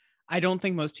I don't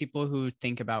think most people who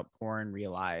think about porn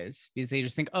realize because they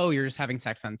just think, oh, you're just having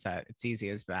sex on set. It's easy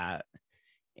as that.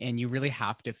 And you really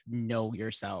have to know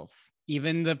yourself,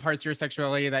 even the parts of your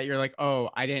sexuality that you're like, oh,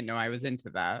 I didn't know I was into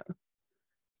that.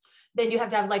 Then you have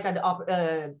to have like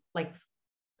like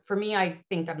for me, I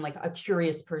think I'm like a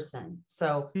curious person.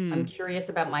 So I'm Hmm. curious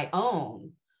about my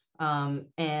own.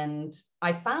 And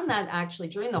I found that actually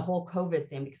during the whole COVID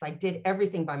thing, because I did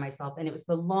everything by myself, and it was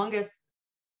the longest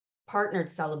partnered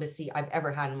celibacy I've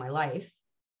ever had in my life.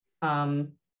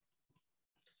 Um,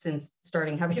 since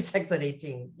starting having sex at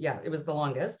 18. Yeah, it was the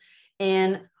longest.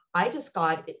 And I just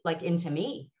got like into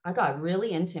me. I got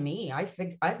really into me. I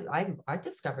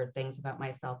discovered things about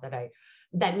myself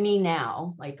that me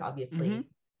now, like Mm-hmm. obviously,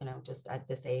 just at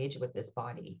this age with this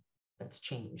body that's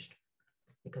changed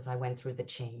because I went through the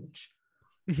change.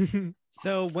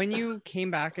 So when you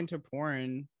came back into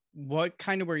porn, what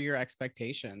kind of were your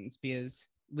expectations? Because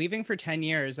leaving for 10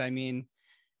 years, I mean,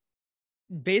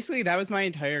 basically that was my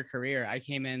entire career. I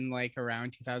came in like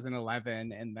around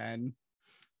 2011 and then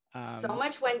So um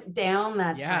much went down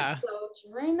that time. yeah. So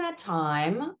during that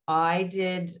time,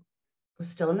 was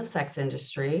still in the sex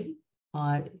industry.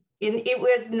 Uh, it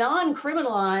was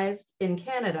non-criminalized in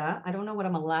Canada. I don't know what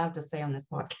I'm allowed to say on this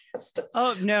podcast.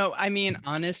 Oh no, I mean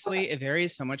honestly, it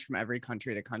varies so much from every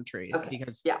country to country Okay,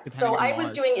 because yeah. So depending on I was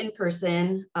laws. doing in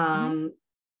person. Mhm.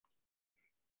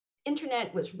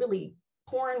 Internet was really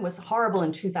porn was horrible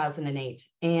in 2008,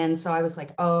 and so I was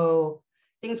like, oh,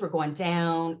 things were going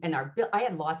down, and I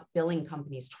had lots billing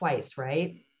companies twice,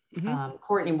 right? Mm-hmm.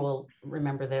 Courtney will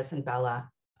remember this, and Bella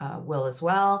will as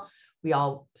well. We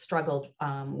all struggled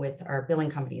with our billing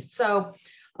companies. So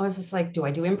I was just like, do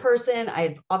I do in person?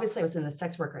 I was in the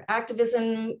sex worker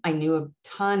activism. I knew a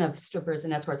ton of strippers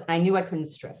and escorts, and I knew I couldn't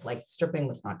strip. Like stripping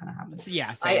was not going to happen.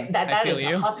 Yeah, same. That feel is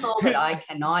you. a hustle that I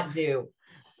cannot do.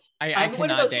 I I'm one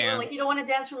of cannot those people like, you dance. don't want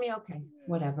to dance for me? Okay,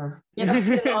 whatever.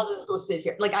 Then I'll just go sit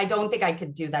here. Like, I don't think I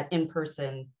could do that in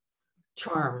person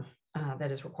charm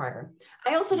that is required.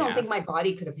 I also don't think my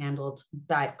body could have handled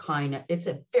that kind of, it's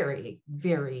a very,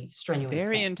 very strenuous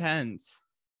Very thing. intense.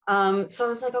 So I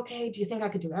was like, okay, do you think I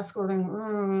could do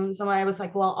escorting? So I was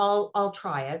like, well, I'll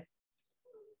try it.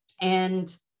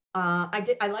 And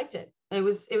I liked it. It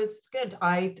was good.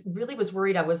 I really was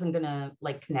worried I wasn't gonna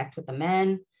like connect with the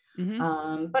men.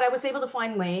 Mm-hmm. But I was able to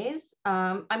find ways.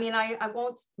 I mean, I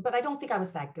won't, but I don't think I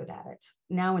was that good at it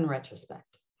now in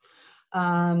retrospect.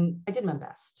 I did my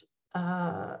best.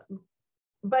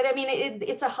 But I mean,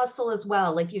 it's a hustle as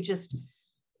well. Like you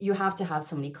have to have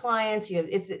so many clients.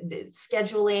 It's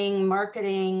scheduling,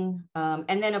 marketing,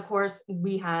 and then of course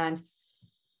we had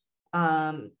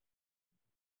Canada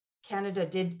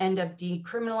did end up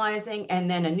decriminalizing,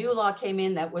 and then a new law came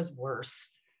in that was worse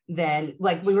than,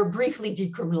 like, we were briefly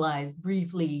decriminalized,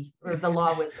 or the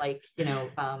law was like,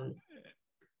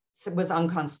 was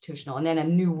unconstitutional, and then a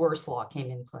new worse law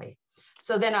came in play.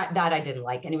 So then I didn't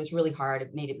like, and it was really hard.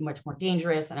 It made it much more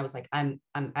dangerous, and I was like, I'm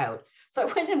out. So I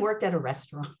went and worked at a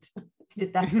restaurant. I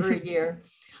did that for a year.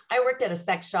 I worked at a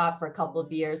sex shop for a couple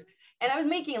of years, and I was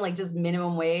making like just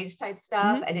minimum wage type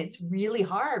stuff. Mm-hmm. And it's really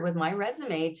hard with my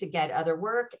resume to get other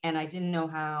work, and I didn't know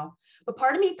how. But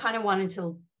part of me kind of wanted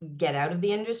to get out of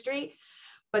the industry.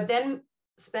 But then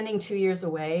spending 2 years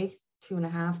away,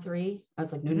 2.5, 3, I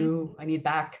was like, no, I need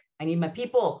back. I need my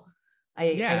people.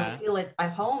 I don't feel it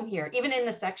at home here. Even in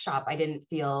the sex shop, I didn't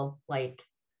feel like,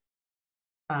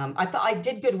 I thought I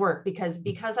did good work because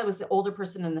I was the older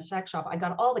person in the sex shop. I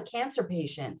got all the cancer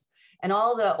patients and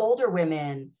all the older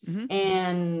women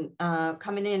and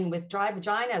coming in with dry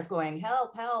vaginas going,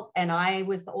 help, help. And I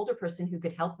was the older person who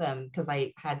could help them because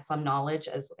I had some knowledge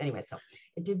anyway. So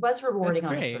it was rewarding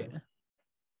on its own.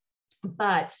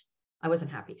 But I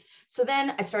wasn't happy. So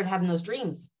then I started having those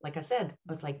dreams. Like I said,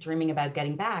 I was like dreaming about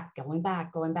getting back, going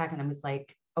back. And I was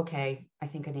like, okay, I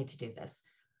think I need to do this.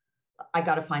 I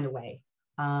got to find a way.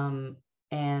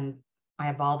 And I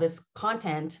have all this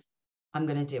content. I'm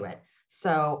going to do it.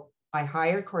 So I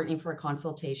hired Courtney for a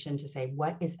consultation to say,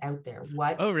 what is out there?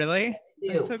 What? Oh, really?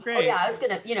 That's so great. Oh, yeah. I was going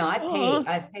to,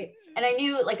 I paid. And I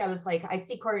knew, like, I was like, I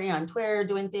see Courtney on Twitter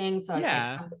doing things. So I was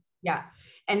like, yeah.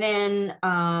 And then,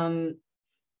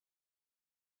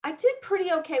 I did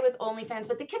pretty okay with OnlyFans,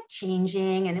 but they kept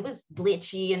changing and it was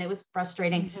glitchy and it was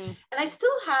frustrating. And I still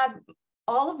had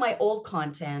all of my old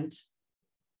content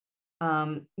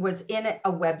was in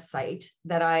a website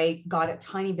that I got a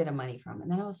tiny bit of money from. And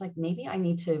then I was like, maybe I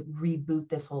need to reboot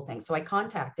this whole thing. So I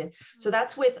contacted. So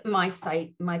that's with my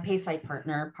site, my pay site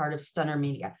partner, part of Stunner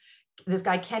Media. This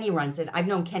guy, Kenny, runs it. I've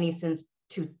known Kenny since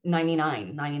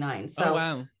 99. So, oh,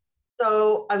 wow.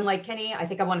 So I'm like, Kenny, I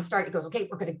think I want to start. He goes, okay,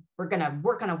 we're gonna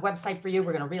work on a website for you.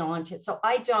 We're gonna relaunch it. So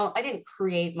I didn't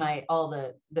create all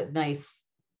the nice,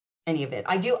 any of it.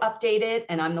 I do update it,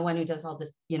 and I'm the one who does all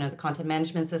this, the content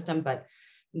management system. But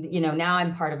now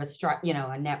I'm part of a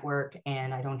network,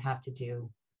 and I don't have to do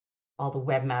all the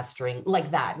webmastering like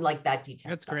that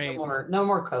detail. That's stuff. great. No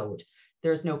more code.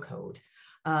 There's no code.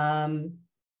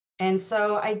 And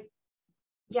so I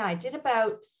did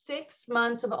about 6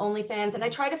 months of OnlyFans, and I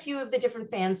tried a few of the different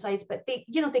fan sites, but they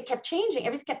kept changing.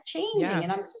 Everything kept changing.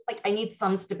 And I was just like, I need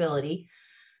some stability.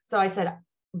 So I said,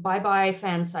 bye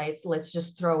fan sites. Let's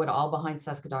just throw it all behind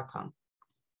Seska.com.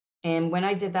 And when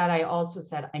I did that, I also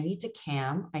said, I need to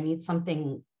cam. I need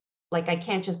something, like, I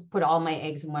can't just put all my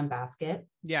eggs in one basket.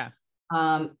 Yeah.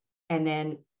 And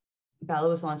then Bella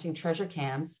was launching Treasure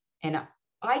Cams, and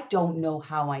I don't know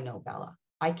how I know Bella.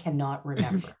 I cannot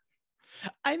remember.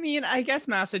 I mean, I guess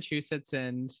Massachusetts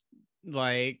and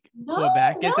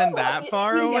Quebec isn't that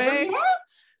far away. Never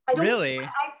met. Really?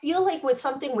 I feel like with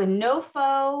something with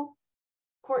NoFo,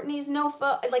 Courtney's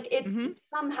NoFo, like it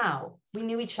somehow we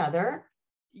knew each other.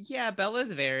 Yeah,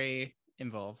 Bella's very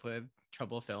involved with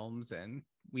Trouble Films, and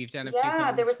we've done a few films.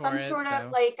 Yeah, there was some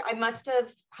of like, I must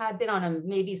have had been on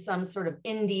maybe some sort of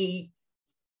indie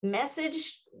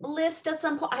message list at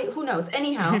some point. Who knows?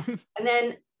 Anyhow, and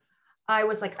then I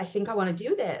was like, I think I want to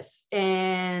do this.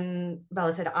 And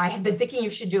Bella said, I had been thinking you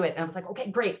should do it. And I was like,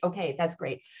 okay, great. Okay, that's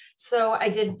great. So I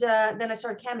did, then I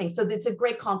started camming. So it's a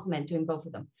great compliment doing both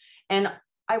of them. And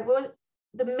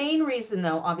the main reason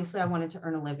though, obviously I wanted to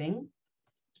earn a living.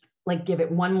 like give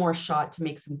it one more shot to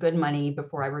make some good money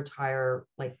before I retire,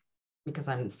 like because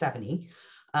I'm 70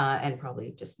 and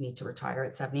probably just need to retire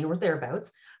at 70 or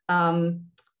thereabouts.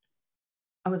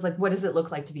 I was like, what does it look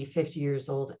like to be 50 years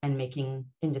old and making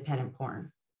independent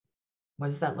porn? What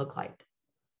does that look like?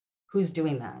 Who's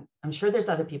doing that? I'm sure there's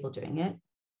other people doing it,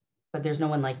 but there's no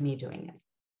one like me doing it.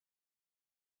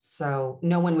 So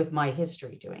no one with my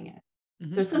history doing it.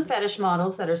 Mm-hmm. There's some fetish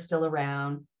models that are still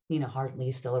around. Nina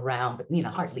Hartley's still around, but Nina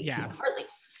Hartley. Yeah,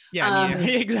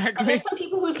 exactly. And there's some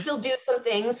people who still do some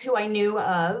things who I knew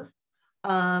of.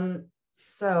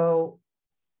 So,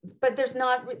 but there's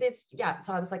not,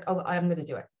 so I was like, oh, I'm going to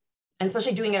do it. And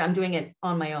especially I'm doing it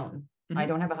on my own. Mm-hmm. I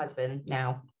don't have a husband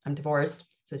now. I'm divorced.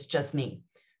 So it's just me.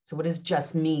 So what does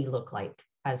just me look like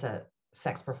as a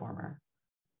sex performer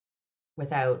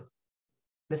without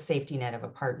the safety net of a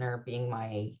partner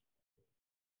being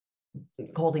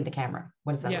holding the camera?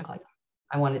 What does that look like?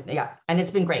 And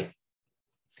it's been great.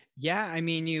 Yeah, I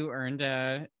mean, you earned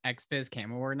a XBiz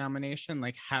Cam Award nomination.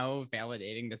 Like, how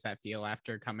validating does that feel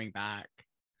after coming back?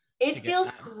 It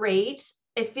feels great.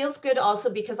 It feels good also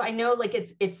because I know like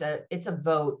it's a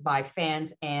vote by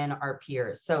fans and our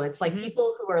peers. So it's like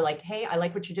people who are like, hey, I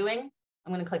like what you're doing.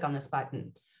 I'm going to click on this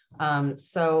button.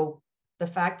 So the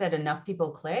fact that enough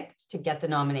people clicked to get the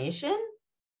nomination,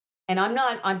 and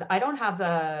I don't have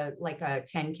a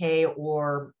 10K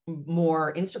or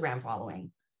more Instagram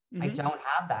following. I don't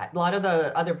have that. A lot of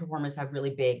the other performers have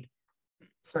really big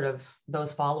sort of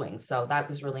those followings. So that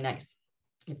was really nice.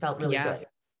 It felt really good.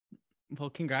 Well,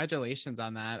 congratulations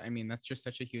on that. I mean, that's just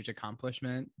such a huge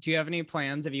accomplishment. Do you have any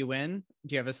plans if you win?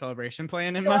 Do you have a celebration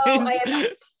plan in mind?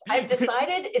 I've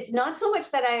decided it's not so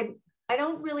much that I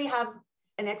don't really have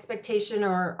an expectation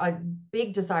or a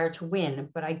big desire to win,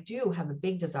 but I do have a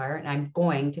big desire, and I'm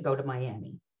going to go to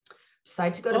Miami.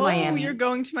 Decide to go to Miami. Oh, you're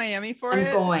going to Miami for it?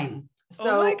 I'm going.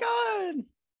 So oh my God.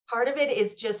 Part of it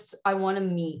is just I want to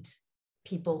meet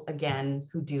people again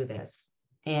who do this,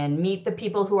 and meet the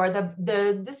people who are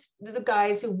the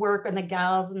guys who work and the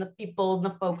gals and the people and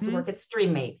the folks who work at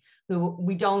StreamMate, who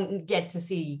we don't get to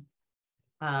see,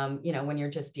 when you're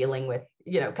just dealing with,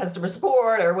 customer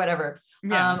support or whatever.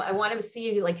 Yeah. I want to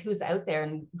see like who's out there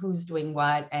and who's doing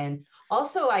what. And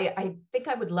also I think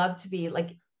I would love to be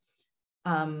like,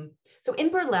 so in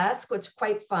burlesque, what's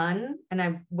quite fun, and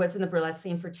I was in the burlesque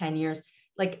scene for 10 years,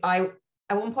 like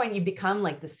at one point you become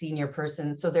like the senior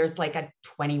person. So there's like a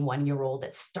 21-year-old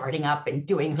that's starting up and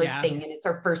doing her thing, and it's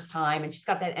her first time, and she's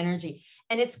got that energy.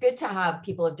 And it's good to have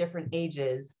people of different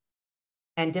ages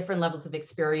and different levels of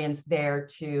experience there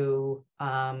to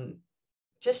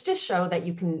just to show that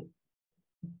you can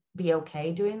be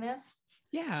okay doing this.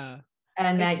 Yeah.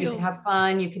 And that you can have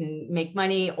fun, you can make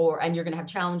money, and you're going to have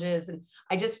challenges. And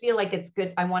I just feel like it's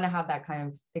good. I want to have that kind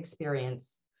of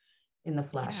experience in the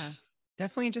flesh. Yeah.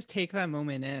 Definitely just take that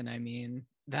moment in. I mean,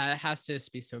 that has to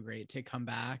just be so great to come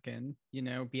back and,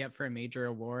 be up for a major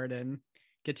award and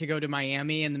get to go to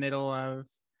Miami in the middle of,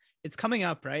 it's coming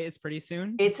up, right? It's pretty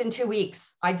soon. It's in 2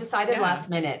 weeks. I decided last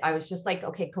minute. I was just like,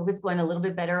 okay, COVID's going a little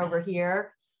bit better over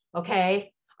here.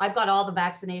 Okay. I've got all the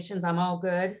vaccinations. I'm all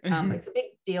good. It's a big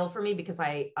deal for me because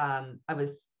I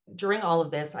was, during all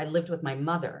of this, I lived with my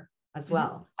mother as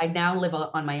well. I now live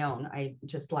on my own. I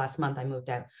just last month I moved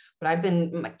out, but I've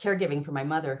been caregiving for my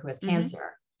mother who has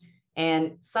cancer.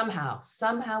 And somehow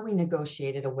we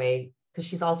negotiated a way, because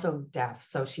she's also deaf.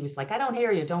 So she was like, I don't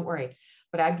hear you, don't worry.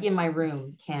 But I'd be in my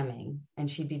room camming, and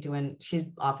she'd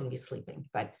often be sleeping,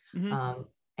 but,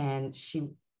 and she,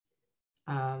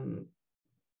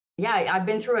 I've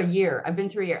been through a year. And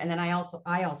then I also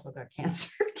got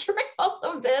cancer during all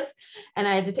of this, and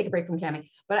I had to take a break from camming.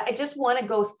 But I just want to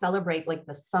go celebrate like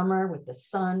the summer with the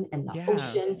sun and the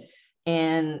ocean,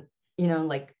 and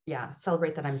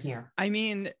celebrate that I'm here. I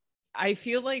mean, I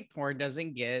feel like porn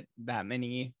doesn't get that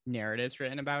many narratives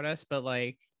written about us, but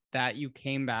like that you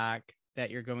came back, that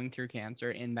you're going through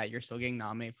cancer, and that you're still getting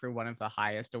nominated for one of the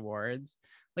highest awards.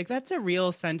 Like that's a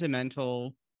real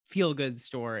sentimental feel-good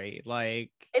story. Like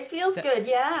it feels good.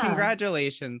 Yeah.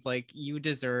 Congratulations. Like you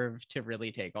deserve to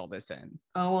really take all this in.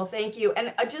 Oh, well, thank you.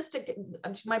 And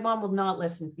my mom will not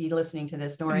be listening to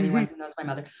this, nor anyone who knows my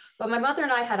mother, but my mother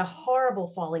and I had a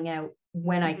horrible falling out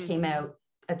when I came out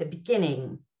at the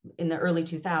beginning in the early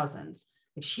 2000s.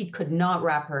 Like she could not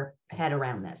wrap her head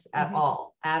around this at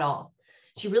all.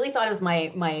 She really thought it was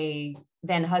my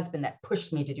then husband that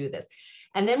pushed me to do this.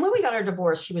 And then when we got our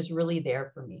divorce, she was really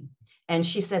there for me. And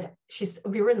she said,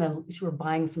 we were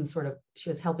buying she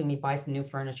was helping me buy some new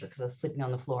furniture because I was sleeping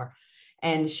on the floor.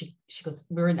 And she goes,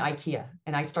 we were in IKEA,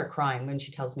 and I start crying when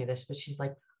she tells me this, but she's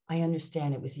like, I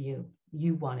understand it was you.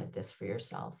 You wanted this for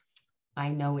yourself. I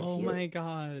know it's Oh you. my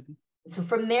God. So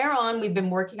from there on, we've been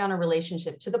working on a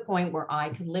relationship to the point where I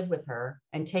could live with her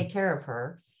and take care of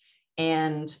her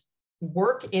and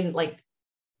work in like,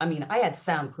 I mean, I had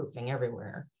soundproofing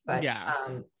everywhere, but Yeah.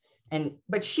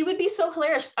 but she would be so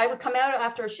hilarious. I would come out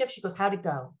after a shift. She goes, "How'd it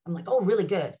go?" I'm like, "Oh, really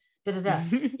good." Da da da.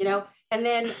 You know. And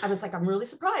then I was like, "I'm really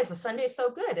surprised. The Sunday's so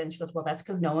good." And she goes, "Well, that's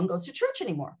because no one goes to church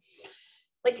anymore."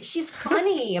 Like she's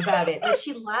funny about it. Like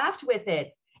she laughed with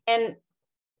it. And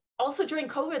also during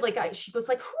COVID, she was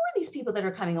like, "Who are these people that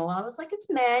are coming?" Oh, I was like, "It's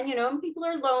men, you know, and people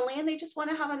are lonely and they just want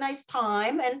to have a nice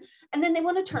time, and then they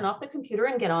want to turn off the computer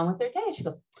and get on with their day." She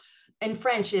goes, in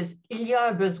French is "il y a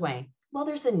un besoin." Well,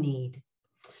 there's a need,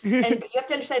 and you have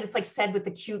to understand it's like said with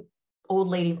the cute old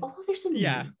lady. Oh, well, there's a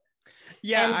Yeah. need,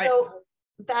 Yeah. and so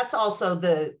that's also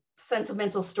the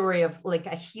sentimental story of like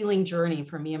a healing journey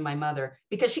for me and my mother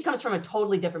because she comes from a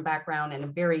totally different background and a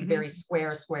very Mhm. very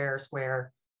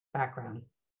square background.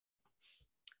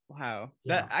 Wow.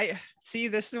 That Yeah. I see,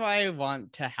 this is why I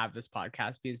want to have this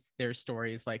podcast, because there's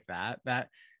stories like that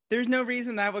there's no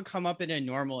reason that would come up in a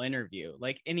normal interview,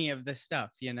 like any of this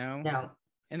stuff, you know? No.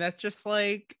 And that's just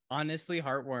like honestly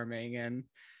heartwarming. And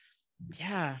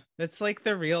yeah, that's like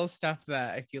the real stuff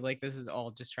that I feel like this is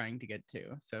all just trying to get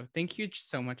to. So thank you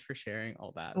so much for sharing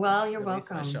all that. Well, That's you're really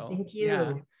welcome. special. Thank Yeah.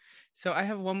 you. So I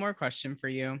have one more question for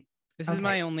you. This is Okay.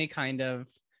 my only kind of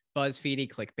BuzzFeedy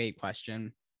clickbait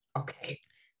question. Okay.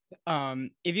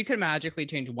 If you could magically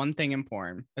change one thing in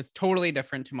porn that's totally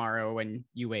different tomorrow when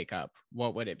you wake up,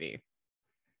 what would it be?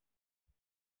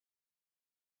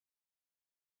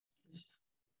 Just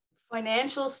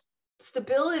financial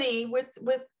stability with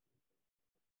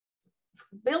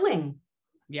billing,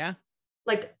 Yeah.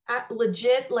 like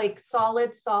legit, like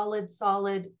solid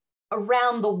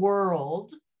around the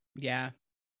world Yeah.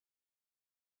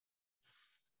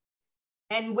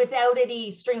 and without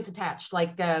any strings attached,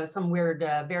 like some weird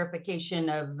verification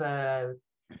of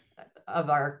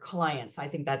our clients. I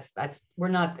think that's we're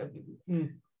not.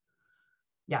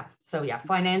 Yeah. So yeah,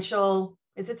 financial.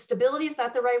 Is it stability? Is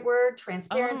that the right word?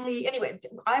 Transparency. Um, Anyway,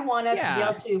 I want us to be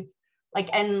able yeah. to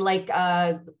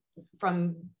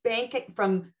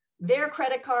from their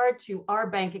credit card to our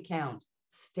bank account,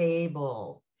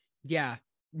 stable, Yeah.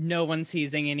 No one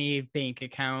seizing any bank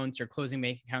accounts or closing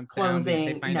bank accounts down because they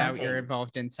closing, find out you're nothing.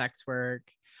 involved in sex work.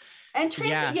 And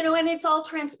Yeah. and it's all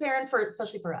transparent for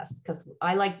especially for us because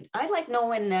I like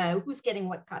knowing who's getting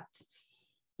what cuts.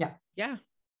 Yeah, Yeah,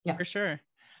 yeah, for sure.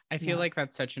 I feel yeah. like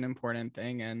that's such an important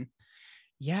thing. And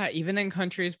yeah, even in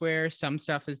countries where some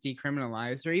stuff is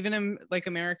decriminalized, or even in like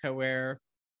America where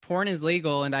porn is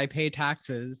legal and I pay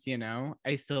taxes, you know,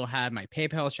 I still had my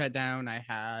PayPal shut down. I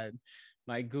had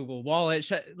my Google Wallet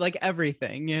shut, like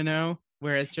everything, you know,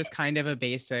 where it's just kind of a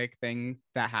basic thing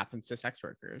that happens to sex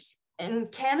workers. In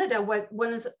Canada, what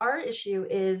is our issue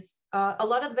is a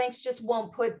lot of the banks just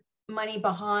won't put money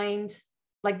behind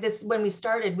like this. When we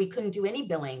started, we couldn't do any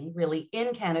billing really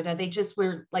in Canada. They just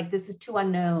were like, this is too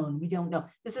unknown. We don't know.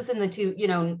 This is in the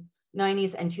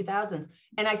 90s and 2000s.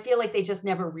 And I feel like they just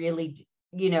never really,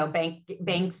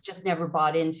 banks just never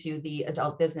bought into the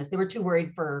adult business. They were too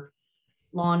worried for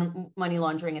money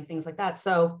laundering and things like that.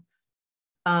 So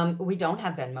we don't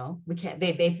have Venmo. We can't.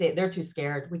 They're too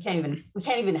scared. We can't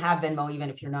even have Venmo, even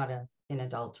if you're not an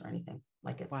adult or anything.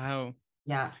 Like it's Wow.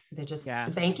 yeah. They just the Yeah.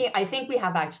 banking. I think we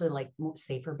have actually like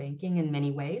safer banking in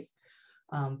many ways,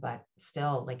 but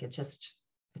still, like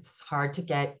it's hard to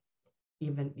get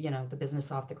even the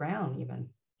business off the ground even.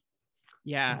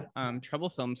 Yeah. But, Trouble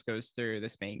Films goes through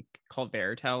this bank called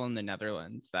Veritel in the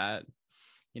Netherlands that,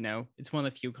 you know, it's one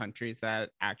of the few countries that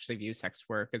actually view sex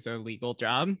work as a legal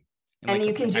job and and like a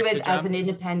you can do it protected as job. an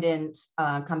independent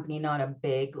company, not a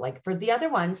big like for the other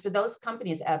ones. For those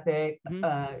companies,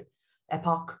 Mhm.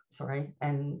 Epoch, sorry,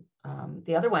 and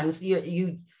the other ones,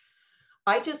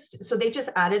 I just so they just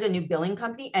added a new billing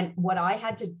company, and what I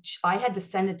had to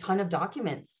send a ton of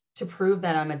documents to prove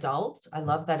that I'm adult. I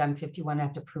love that I'm 51. I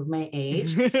have to prove my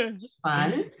age.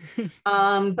 Fun,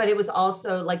 but it was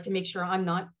also like to make sure I'm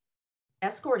not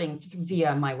escorting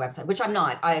via my website, which I'm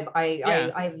not. Yeah.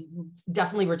 I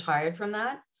definitely retired from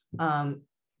that. I'm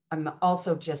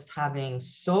also just having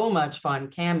so much fun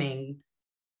camming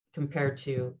compared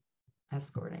to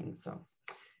escorting. So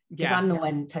because Yeah. I'm the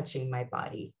one touching my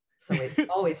body, so it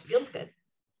always feels good.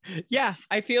 Yeah.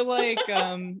 I feel like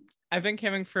I've been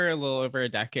camming for a little over a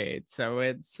decade. So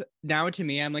it's now to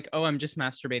me, I'm like, oh, I'm just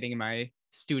masturbating in my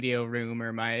studio room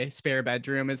or my spare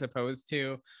bedroom, as opposed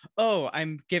to, oh,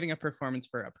 I'm giving a performance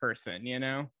for a person, you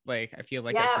know? Like I feel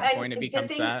like at some Yeah, point it and the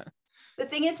becomes thing that. The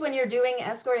thing is, when you're doing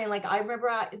escorting, like I remember,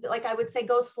 I would say,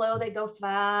 go slow, they go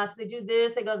fast, they do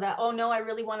this, they go that. Oh no, I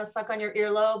really want to suck on your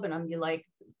earlobe, and I'm be like,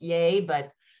 yay,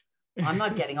 but I'm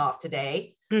not getting off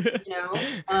today, you know.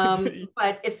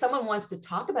 But if someone wants to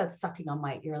talk about sucking on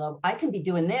my earlobe, I can be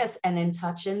doing this and then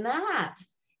touching that,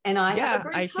 and I have a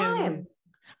Yeah, great time.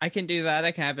 I can do that.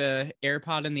 I can have a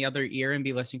AirPod in the other ear and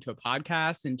be listening to a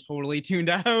podcast and totally tuned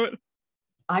out.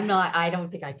 I'm not. I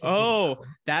don't think I could do Oh,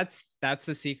 that. that's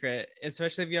the secret.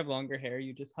 Especially if you have longer hair,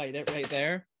 you just hide it right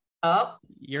there. Oh,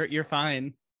 You're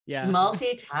fine. Yeah.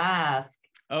 multitask.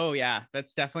 Oh yeah,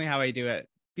 that's definitely how I do it.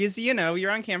 Because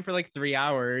you're on cam for like 3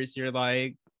 hours. You're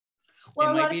like, it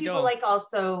Well, a might lot of be people dull. like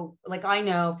also like I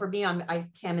know for me, I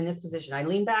cam in this position. I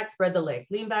lean back, spread the legs,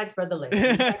 lean back, spread the legs,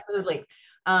 lean back, spread the legs,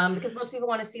 because most people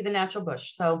want to see the natural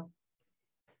bush. So,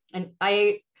 and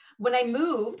when I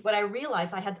moved, what I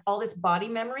realized I had all this body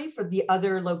memory for the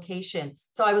other location.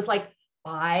 So I was like,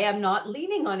 I am not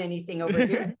leaning on anything over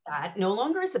here. That no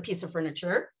longer is a piece of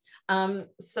furniture.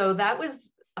 So that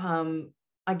was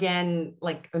again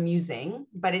like amusing,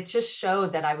 but it just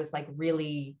showed that I was like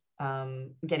really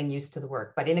getting used to the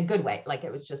work, but in a good way. Like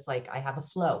it was just like I have a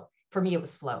flow. For me, it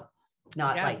was flow,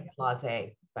 not Yeah. like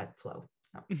blase, but flow.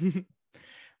 No.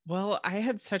 Well, I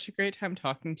had such a great time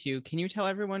talking to you. Can you tell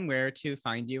everyone where to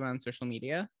find you on social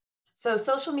media? So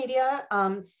social media,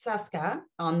 Seska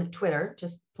on Twitter,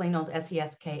 just plain old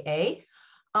Seska.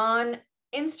 On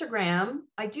Instagram,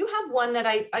 I do have one that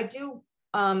I do.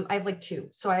 I have like two.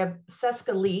 So I have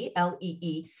Seska Lee,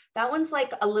 Lee. That one's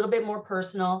like a little bit more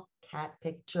personal, cat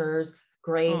pictures,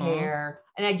 gray Aw. hair,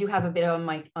 and I do have a bit on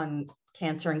my on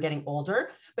cancer and getting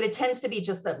older, but it tends to be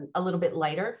just a little bit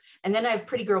lighter. And then I have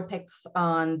pretty girl pics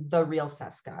on the real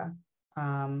Seska.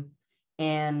 Um,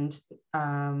 and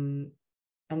um,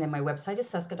 and then my website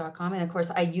is seska.com. And of course,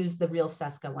 I use the real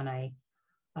Seska when I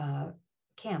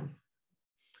cam.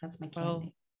 That's my cam Well,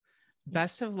 name. Yeah.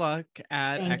 best of luck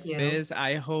at Thank you. XBiz.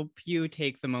 I hope you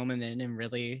take the moment in and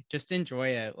really just enjoy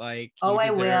it. Like Oh, you I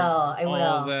will. deserve I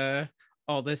will.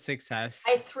 all the I success.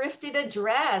 thrifted a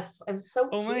dress. I'm so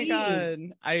Oh my God.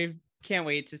 pleased. I can't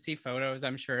wait to see photos.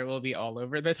 I'm sure it will be all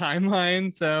over the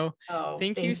timeline. So Oh,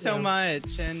 thank you thank so you.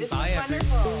 much and This bye was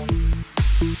everyone. wonderful.